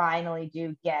finally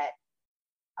do get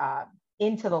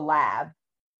into the lab,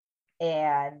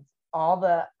 and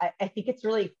I think it's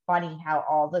really funny how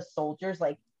all the soldiers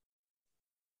like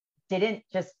didn't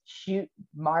just shoot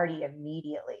Marty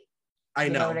immediately. I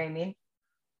know what I mean?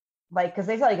 Like, because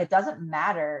they say like it doesn't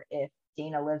matter if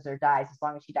Dana lives or dies as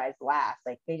long as she dies last.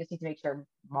 Like they just need to make sure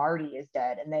Marty is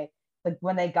dead. And they like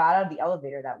when they got out of the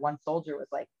elevator, that one soldier was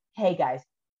like, "Hey guys,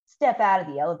 step out of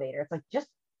the elevator." It's like just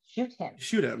shoot him.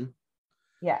 Shoot him.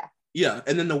 Yeah. Yeah,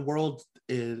 and then the world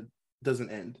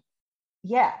doesn't end.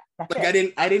 Yeah, that's like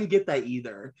it. I didn't get that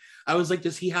either. I was like,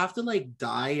 does he have to like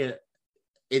die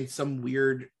in some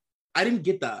weird? I didn't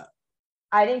get that.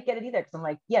 I didn't get it either because I'm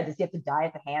like, yeah, does he have to die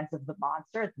at the hands of the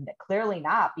monster? Clearly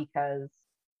not, because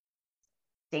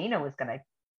Dana was gonna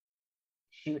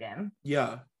shoot him.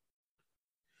 Yeah.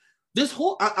 This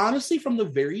whole honestly, from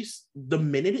the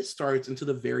minute it starts into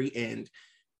the very end,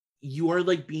 you are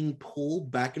like being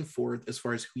pulled back and forth as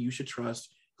far as who you should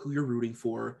trust, who you're rooting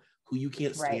for, who you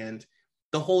can't stand. Right.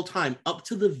 The whole time up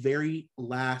to the very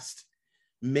last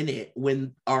minute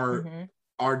when our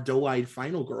doe-eyed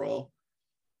final girl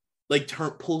like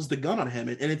pulls the gun on him,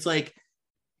 and it's like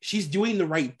she's doing the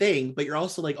right thing, but you're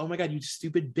also like, oh my god, you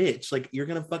stupid bitch, like you're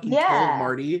gonna fucking kill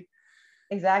Marty.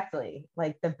 Exactly.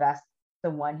 Like the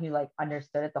one who like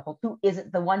understood it, who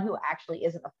isn't the one who actually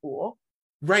isn't a fool,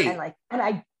 right? And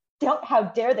I don't, how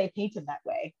dare they paint him that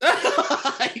way.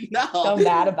 I know, so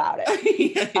mad about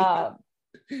it.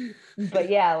 But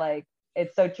yeah, like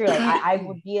it's so true. Like I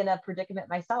would be in a predicament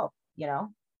myself, you know,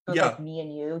 so like me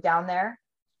and you down there,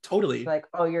 totally like,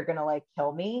 oh, you're gonna like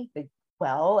kill me. Like,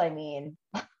 well, I mean,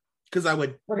 because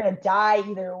we're gonna die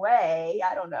either way.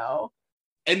 I don't know.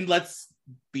 And let's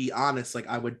be honest, like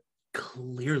I would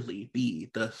clearly be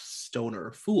the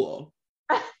stoner fool,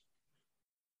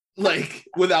 like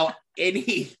without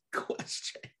any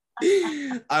question.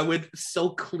 I would so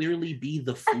clearly be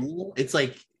the fool. It's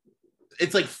like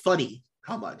funny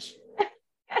how much.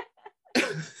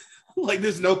 Like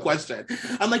there's no question.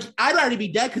 I'm like, I'd already be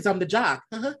dead because I'm the jock.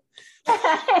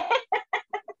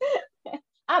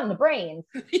 I'm the brains.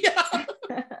 Yeah.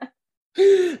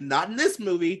 Not in this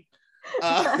movie.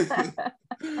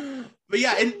 But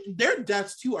yeah, and their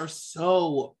deaths too are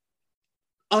so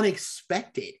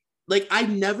unexpected. Like I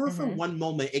never for one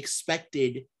moment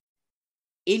expected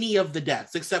any of the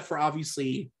deaths, except for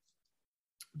obviously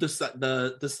the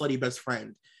slutty best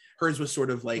friend. Hers was sort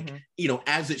of like, you know,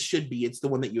 as it should be. It's the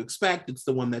one that you expect. It's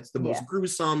the one that's the most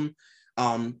gruesome,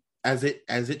 as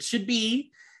it should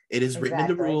be. It is written in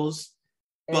the rules.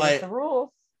 But the rules.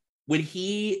 When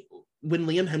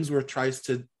Liam Hemsworth tries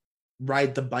to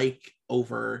ride the bike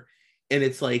over, and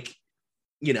it's like,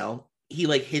 you know, he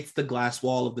like hits the glass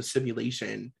wall of the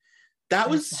simulation. That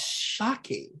was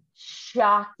shocking.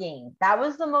 That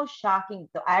was the most shocking.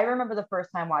 So I remember the first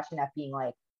time watching that being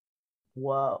like,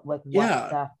 whoa, like what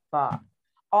the fuck?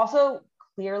 Also,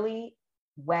 clearly,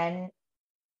 when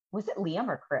was it Liam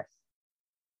or Chris?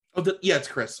 Oh, it's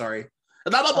Chris. Sorry,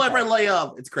 not my boyfriend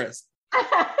Liam. It's Chris. Was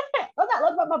that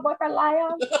look my boyfriend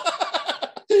Liam?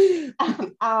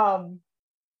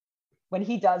 When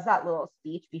he does that little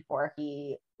speech before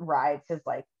he rides his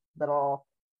like little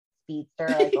speedster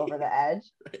like over the edge,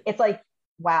 it's like,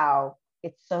 wow,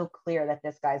 it's so clear that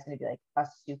this guy's going to be like a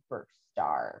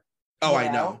superstar. Oh,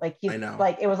 I know. Like I know.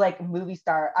 Like it was like movie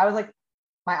star. I was like,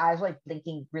 my eyes were like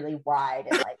blinking really wide,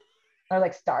 and like there were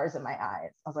like stars in my eyes.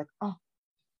 I was like, oh,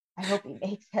 I hope he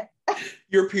makes it.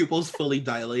 Your pupils fully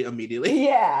dilate immediately.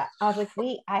 Yeah, I was like,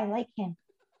 wait, I like him.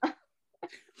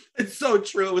 It's so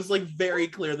true. It was like very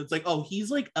clear. That's like, oh,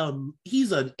 he's like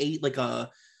he's a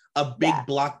big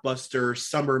blockbuster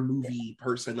summer movie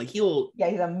person. Like he's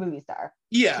a movie star.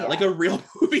 Yeah, like a real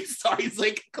movie star. He's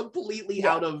like completely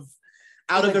out of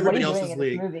everybody else's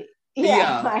league.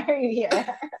 Yeah. Why are you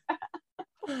here?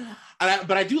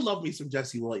 But I do love me some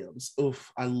Jesse Williams.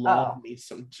 Oof, I love me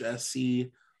some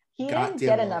Jesse. He didn't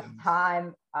get enough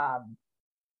time.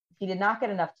 He did not get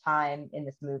enough time in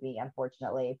this movie,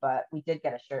 unfortunately, but we did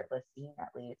get a shirtless scene at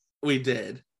least. We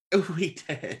did.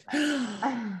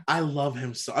 I love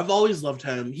him so. I've always loved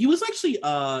him. He was actually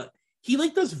he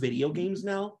like does video games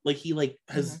now. Like he like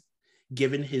has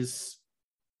given his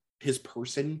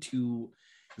person to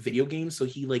video games, so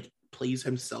he like plays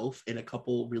himself in a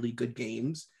couple really good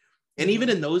games. And even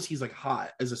in those, he's like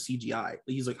hot as a CGI.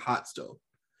 He's like hot still.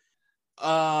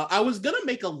 I was gonna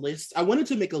make a list. I wanted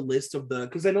to make a list of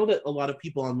because I know that a lot of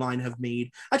people online have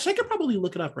made. Actually, I could probably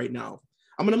look it up right now.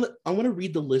 I want to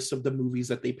read the list of the movies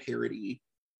that they parody,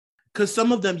 because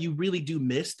some of them you really do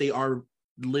miss. They are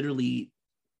literally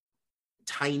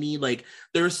tiny. Like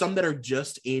there are some that are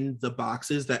just in the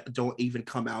boxes that don't even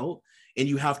come out, and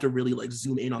you have to really like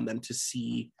zoom in on them to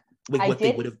see like what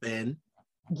they would have been.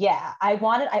 Yeah, I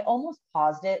almost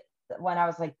paused it when I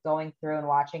was like going through and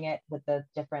watching it with the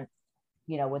different,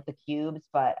 you know, with the cubes,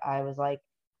 but I was like,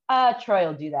 Troy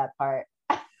will do that part.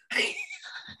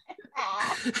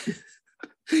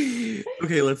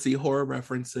 Okay, let's see horror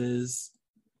references.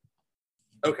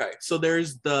 Okay, so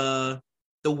there's the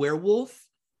werewolf,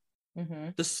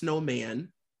 the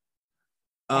snowman.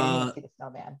 I didn't even see the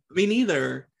snowman. Me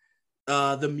neither.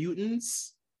 The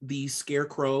mutants, the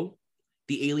scarecrow,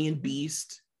 the alien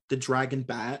beast, the dragon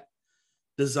bat,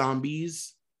 the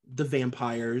zombies, the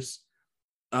vampires,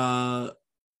 the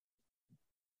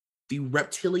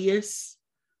reptilius,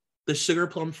 the sugar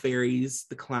plum fairies,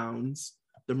 the clowns,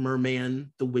 the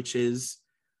merman, the witches,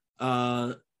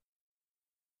 the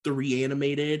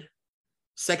reanimated,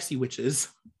 sexy witches,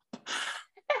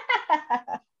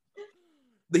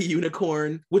 the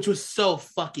unicorn, which was so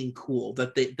fucking cool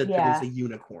that there was a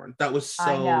unicorn. That was so.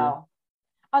 I know.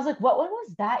 I was like, what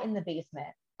was that in the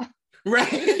basement?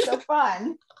 Right. It was so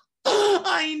fun.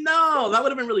 I know. That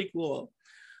would have been really cool.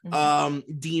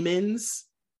 Demons,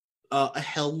 a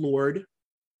hell lord,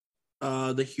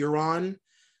 the Huron,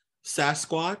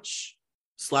 Sasquatch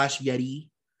 / Yeti,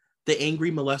 the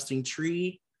angry molesting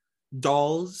tree,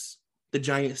 dolls, the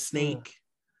giant snake,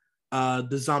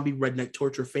 the zombie redneck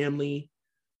torture family,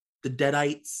 the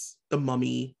Deadites, the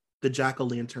mummy, the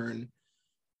jack-o'-lantern,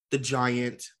 the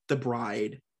giant, the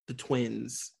bride, the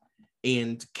twins,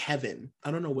 and Kevin. I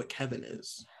don't know what Kevin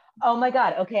is. Oh my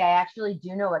God. Okay. I actually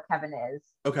do know what Kevin is.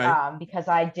 Okay. Because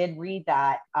I did read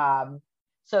that.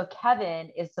 So Kevin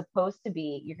is supposed to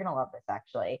be, you're going to love this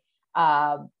actually.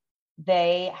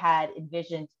 They had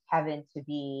envisioned Kevin to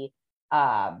be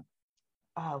from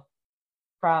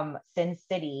Sin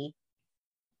City.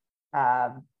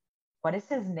 What is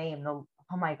his name? Oh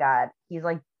my God. He's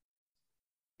like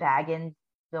Baggins,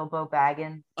 Bilbo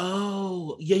Baggins.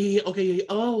 Oh, yeah. Okay, yeah.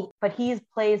 Oh. But he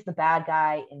plays the bad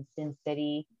guy in Sin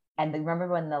City. And remember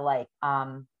when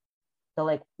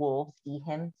the wolves eat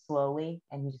him slowly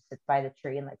and he just sits by the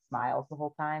tree and like smiles the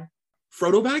whole time?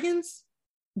 Frodo Baggins?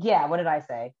 Yeah, what did I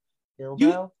say?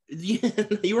 Bilbo?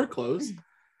 You were close.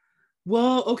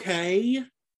 Well, okay.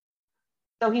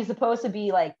 So he's supposed to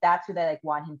be like, that's who they like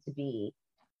want him to be.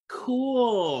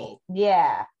 Cool.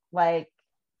 Yeah. Like,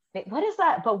 what is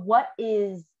that? But what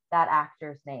is that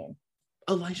actor's name?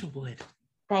 Elijah Wood.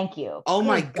 Thank you. Oh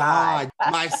my God.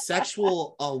 My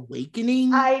sexual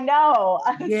awakening. I know.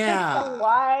 Yeah. So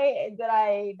why did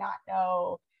I not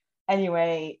know?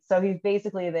 Anyway, so he's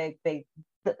basically they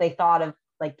thought of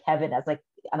like Kevin as like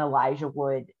an Elijah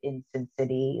Wood in Sin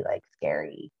City, like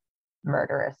scary,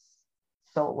 murderous,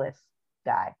 soulless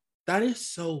guy. That is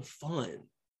so fun.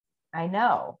 I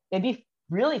know. It'd be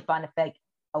really fun if like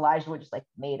Elijah Wood just like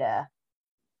made a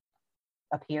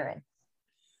appearance.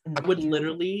 I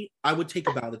would take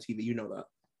a bow to TV. You know that.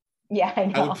 Yeah, I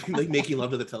know. I would be like making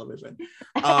love to the television.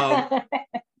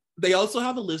 They also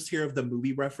have a list here of the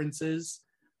movie references.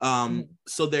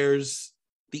 So there's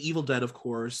The Evil Dead, of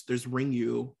course. There's Ring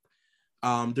You.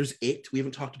 There's It. We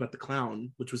haven't talked about the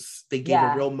clown, which was they gave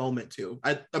a real moment to.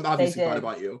 I'm obviously thought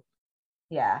about you.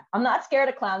 Yeah, I'm not scared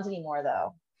of clowns anymore,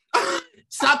 though.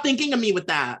 Stop thinking of me with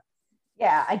that.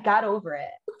 Yeah, I got over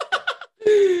it.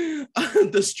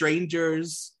 The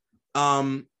Strangers,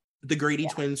 the Grady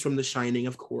twins from The Shining,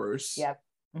 of course. Yep.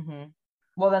 Mm-hmm.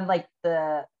 Well, then, like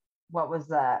what was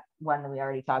that one that we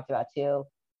already talked about too?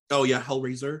 Oh yeah,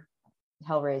 Hellraiser.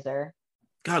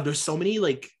 God, there's so many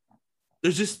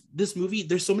there's just this movie.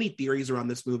 There's so many theories around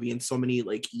this movie and so many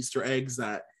like Easter eggs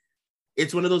that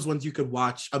it's one of those ones you could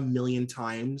watch a million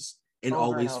times and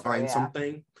always find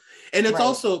something. And it's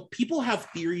also people have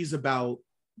theories about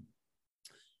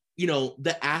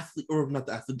the athlete or not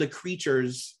the athlete, the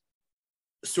creatures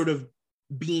sort of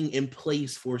being in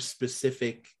place for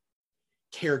specific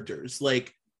characters.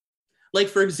 Like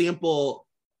for example,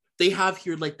 they have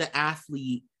here like the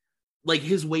athlete, like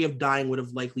his way of dying would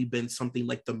have likely been something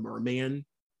like the merman,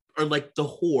 or like the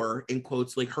whore in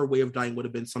quotes, like her way of dying would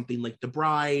have been something like the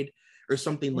bride or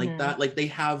something like that. Like they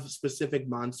have specific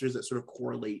monsters that sort of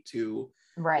correlate to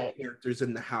the characters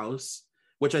in the house,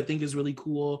 which I think is really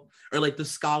cool. Or like the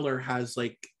scholar has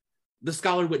like, the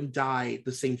scholar wouldn't die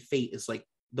the same fate as like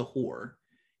the whore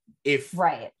if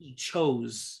he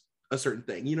chose a certain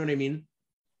thing. You know what I mean?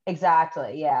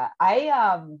 Exactly. Yeah.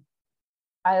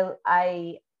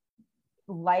 I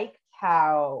liked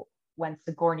how when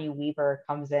Sigourney Weaver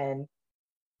comes in,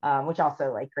 which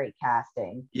also like great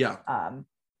casting. Yeah.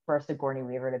 For Sigourney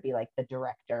Weaver to be like the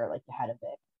director, like the head of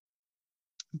it.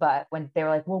 But when they were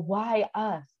like, well, why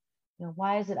us?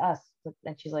 Why is it us?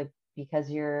 And she's like, because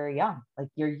you're young, like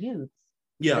you're youths.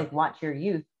 Yeah. Like want your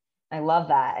youth. I love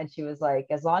that. And she was like,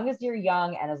 as long as you're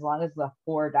young and as long as the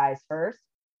whore dies first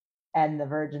and the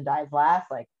virgin dies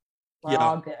last, like we're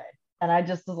all good. And I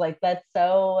just was like, that's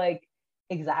so like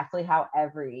exactly how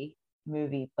every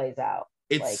movie plays out.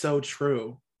 It's like, so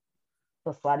true.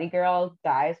 the slutty girl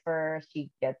dies first. She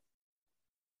gets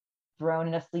thrown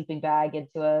in a sleeping bag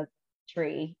into a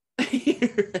tree.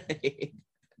 Right.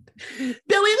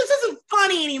 Billy, this isn't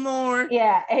funny anymore.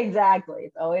 Yeah, exactly.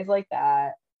 It's always like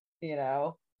that, you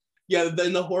know. Yeah,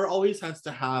 then the horror always has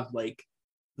to have like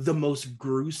the most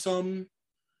gruesome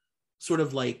sort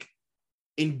of like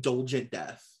indulgent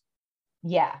death.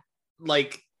 Yeah.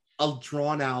 Like a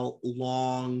drawn out,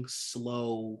 long,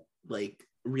 slow, like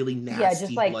really nasty, yeah,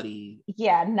 just like bloody.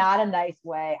 Yeah, not a nice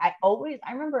way. I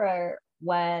remember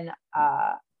when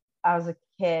I was a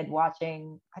kid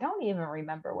watching, I don't even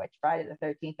remember which Friday the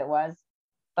 13th it was,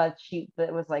 but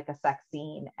it was like a sex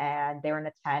scene and they were in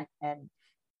a tent and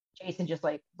Jason just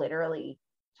like literally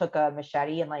took a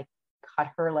machete and like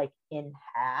cut her like in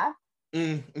half.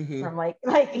 Mm-hmm. From like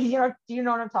do you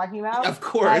know what I'm talking about? Of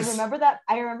course. And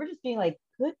I remember just being like,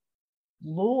 good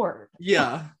Lord.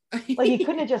 Yeah. Like he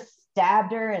couldn't have just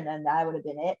stabbed her and then that would have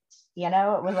been it. You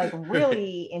know, it was like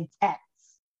really intense.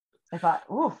 I thought,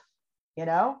 oof, you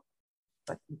know?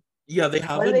 But yeah, they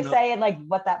have what do they say in like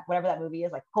whatever that movie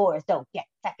is, like whores don't get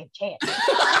second chance.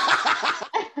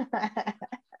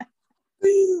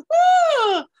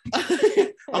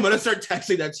 I'm gonna start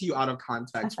texting that to you out of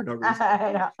context for no reason.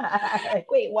 I know. Like,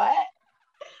 wait, what?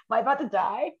 Am I about to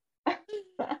die?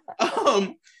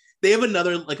 They have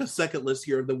another like a second list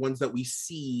here of the ones that we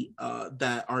see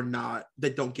that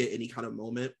don't get any kind of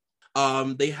moment.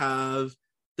 They have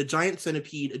the giant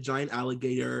centipede, a giant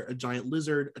alligator, a giant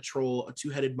lizard, a troll, a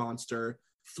two-headed monster,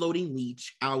 floating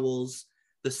leech, owls,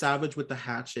 the savage with the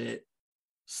hatchet,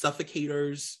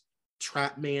 suffocators,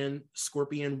 trap man,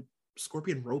 scorpion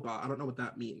robot. I don't know what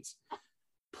that means.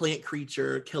 Plant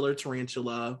creature, killer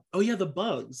tarantula. Oh yeah, the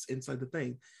bugs inside the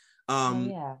thing.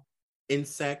 Yeah.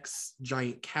 Insects,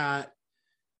 giant cat,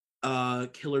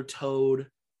 killer toad,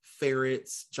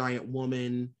 ferrets, giant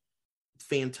woman,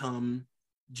 phantom,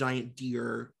 giant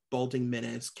deer, balding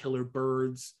menace, killer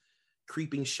birds,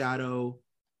 creeping shadow,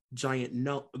 giant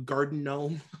garden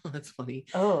gnome. That's funny.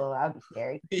 Oh, that would be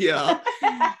scary. Yeah.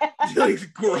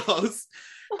 Like gross.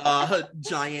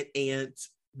 Giant ant,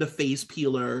 the face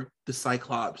peeler, the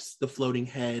cyclops, the floating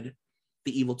head,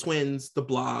 the evil twins, the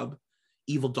blob,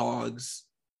 evil dogs,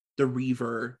 the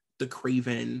reaver, the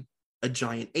craven, a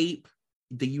giant ape,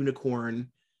 the unicorn,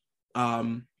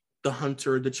 the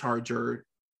hunter, the charger,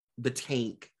 the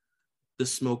tank, the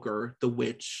smoker, the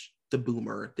witch, the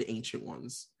boomer, the ancient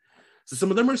ones. So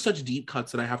some of them are such deep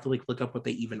cuts that I have to like look up what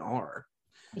they even are.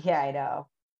 Yeah, I know.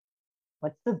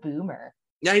 What's the boomer?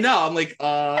 Yeah, I know. I'm like,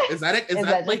 is that it? Is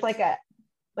that just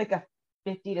like a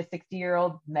 50 to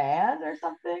 60-year-old man or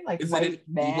something? Like is white it an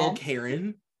man? evil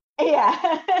Karen?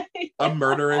 Yeah. A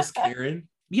murderous Karen?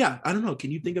 Yeah, I don't know.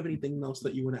 Can you think of anything else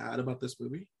that you want to add about this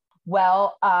movie?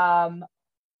 Well,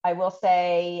 I will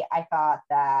say I thought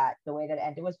that the way that it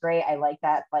ended was great. I like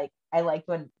that. Like I liked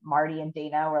when Marty and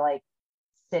Dana were like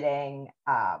sitting,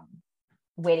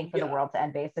 waiting for the world to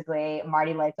end. Basically,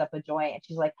 Marty lights up a joint and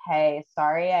she's like, "Hey,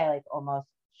 sorry, I like almost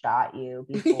shot you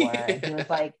before." And he was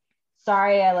like,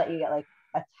 "Sorry, I let you get like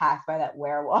attacked by that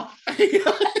werewolf."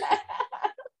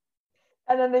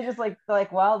 And then they're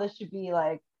like, "Well, this should be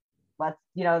like,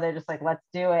 they're just like, let's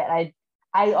do it."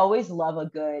 I always love a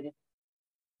good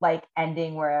like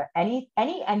ending where any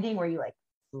ending where you like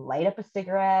light up a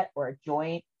cigarette or a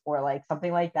joint or like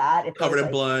something like that. It's covered in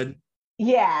like, blood.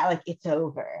 Yeah, like it's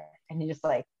over. And you just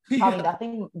like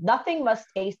probably nothing must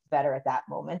taste better at that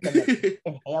moment than like,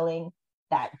 inhaling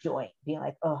that joint, being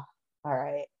like, oh, all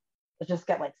right, let's just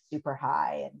get like super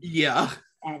high and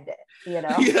end it,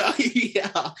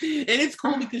 Yeah. And it's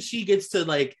cool because she gets to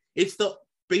like, it's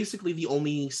basically the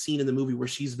only scene in the movie where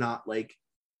she's not like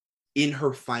in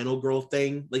her final girl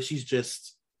thing. Like she's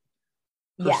just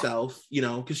herself,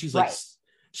 because she's like,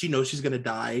 she knows she's gonna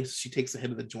die. So she takes a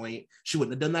hit of the joint. She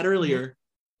wouldn't have done that earlier.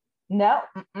 No,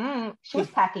 she was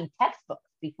packing textbooks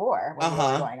before when we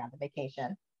were going on the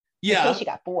vacation. Yeah, in case she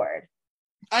got bored.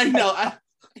 I know.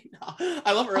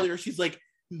 I love earlier. She's like,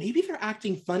 maybe they're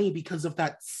acting funny because of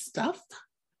that stuff.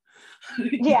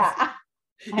 Yeah.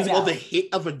 He's like, the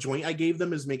hit of a joint I gave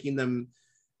them is making them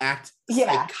act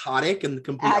psychotic and the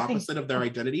complete opposite of their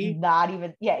identity. Not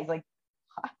even. Yeah, he's like,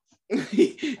 what?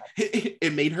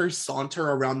 It made her saunter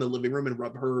around the living room and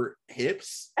rub her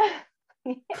hips.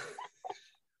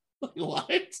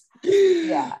 What?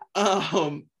 Yeah.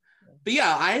 But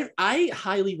yeah, I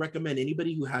highly recommend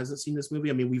anybody who hasn't seen this movie.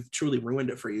 I mean, we've truly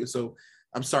ruined it for you, so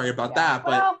I'm sorry about that.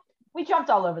 But we jumped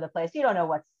all over the place. You don't know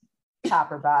what's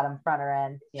top or bottom, front or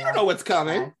end. You don't know what's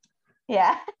coming.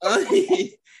 Yeah.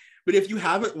 But if you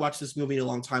haven't watched this movie in a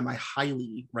long time, I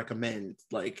highly recommend.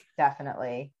 Like,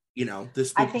 definitely.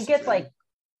 This. I think it's like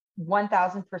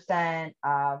 1000%.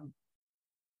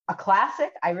 A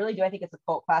classic. I really do. I think it's a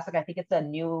cult classic. I think it's a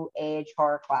new age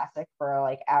horror classic for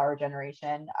like our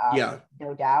generation. Yeah.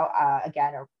 No doubt.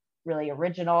 Again, a really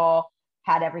original,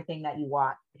 had everything that you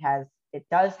want. It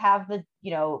does have the,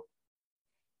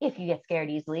 if you get scared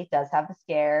easily, it does have the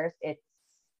scares. It's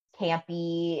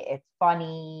campy, it's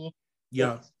funny,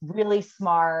 it's really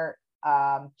smart,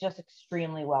 just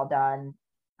extremely well done.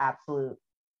 Absolute.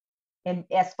 And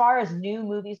as far as new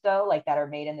movies go, like that are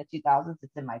made in the 2000s,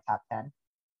 it's in my top 10.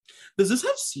 Does this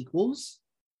have sequels?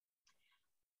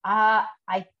 I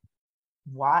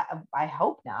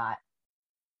hope not.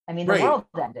 I mean, the world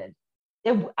ended.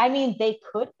 They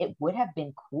could. It would have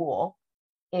been cool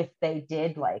if they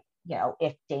did, like,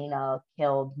 if Dana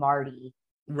killed Marty,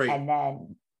 and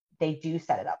then they do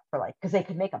set it up for, like, because they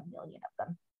could make 1 million of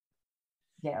them.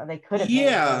 They could have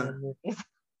made 1 million movies.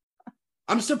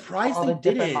 I'm surprised all they the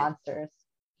different didn't. Monsters.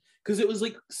 Because it was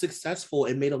like successful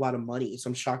and made a lot of money. So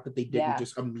I'm shocked that they didn't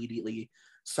just immediately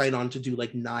sign on to do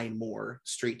like 9 more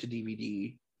straight to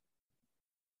DVD.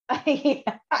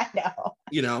 Yeah, I know.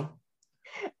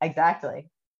 Exactly.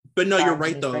 But no, you're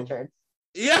right though. Richards.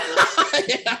 Yeah.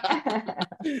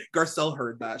 Garcelle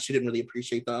heard that. She didn't really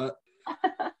appreciate that.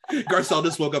 Garcelle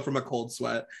just woke up from a cold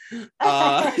sweat.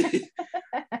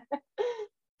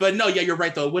 But no, yeah, you're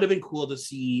right though. It would have been cool to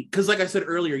see, because like I said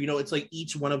earlier, it's like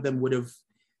each one of them would have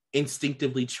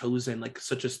instinctively chosen like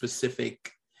such a specific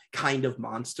kind of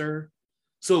monster.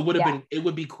 So it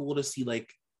would be cool to see, like,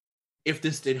 if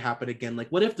this did happen again, like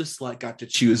what if the slut got to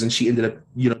choose and she ended up,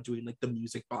 doing like the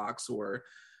music box or,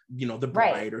 the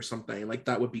bride or something. Like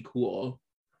that would be cool.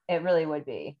 It really would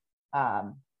be.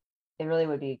 It really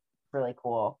would be really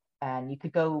cool. And you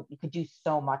could do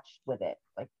so much with it.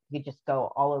 Like you could just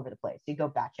go all over the place. You go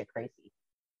batshit crazy,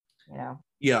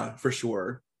 Yeah, for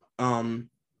sure.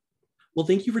 Well,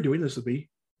 thank you for doing this with me.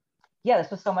 Yeah,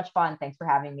 this was so much fun. Thanks for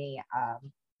having me.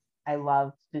 I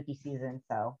love spooky season,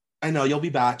 so. I know, you'll be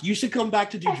back. You should come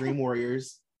back to do Dream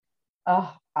Warriors.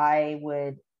 Oh, I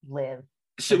would live.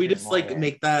 Should we just like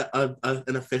make that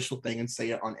an official thing and say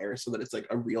it on air so that it's like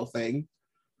a real thing?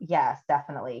 Yes,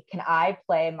 definitely. Can I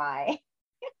play my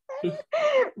I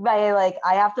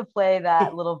have to play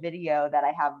that little video that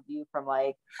I have of you from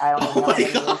like, I don't know,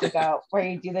 years ago, where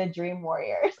you do the Dream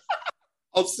Warriors.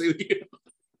 I'll sue you.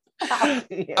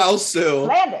 I'll sue.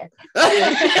 Slander.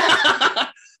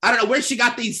 I don't know where she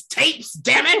got these tapes,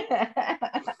 damn it.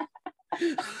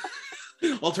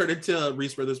 I'll turn it to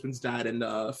Reese Witherspoon's dad and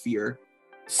Fear.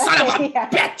 Son of a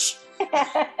bitch.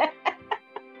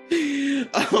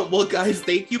 Well, guys,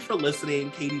 thank you for listening.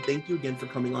 Katie, thank you again for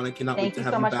coming on. I cannot wait to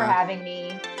have you back. Thank you so much for having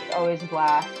me. It's always a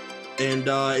blast. And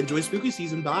enjoy spooky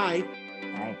season. Bye. All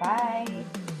right, bye.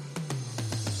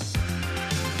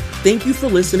 Thank you for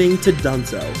listening to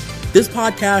Dunzo. This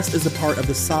podcast is a part of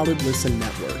the Solid Listen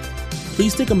Network.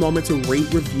 Please take a moment to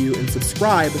rate, review, and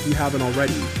subscribe if you haven't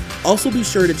already. Also be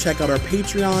sure to check out our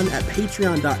Patreon at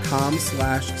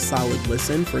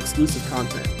patreon.com/solidlisten for exclusive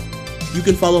content. You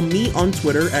can follow me on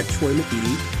Twitter at Troy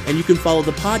McEady, and you can follow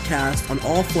the podcast on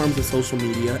all forms of social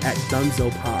media at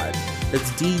DunzoPod.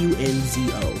 That's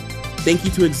DUNZO. Thank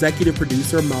you to executive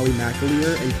producer Molly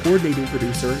McAleer and coordinating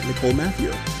producer Nicole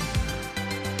Matthew.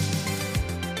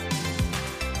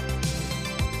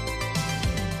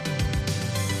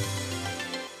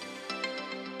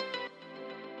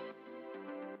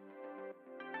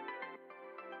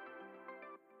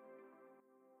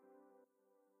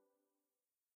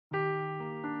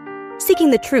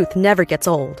 Seeking the truth never gets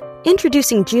old.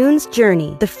 Introducing June's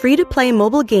Journey, the free-to-play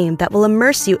mobile game that will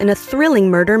immerse you in a thrilling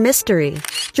murder mystery.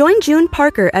 Join June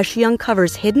Parker as she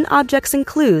uncovers hidden objects and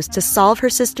clues to solve her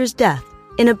sister's death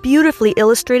in a beautifully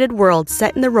illustrated world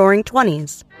set in the Roaring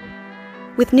 '20s.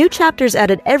 With new chapters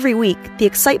added every week, the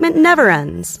excitement never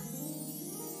ends.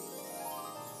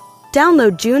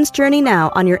 Download June's Journey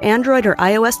now on your Android or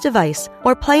iOS device,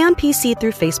 or play on PC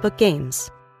through Facebook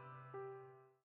Games.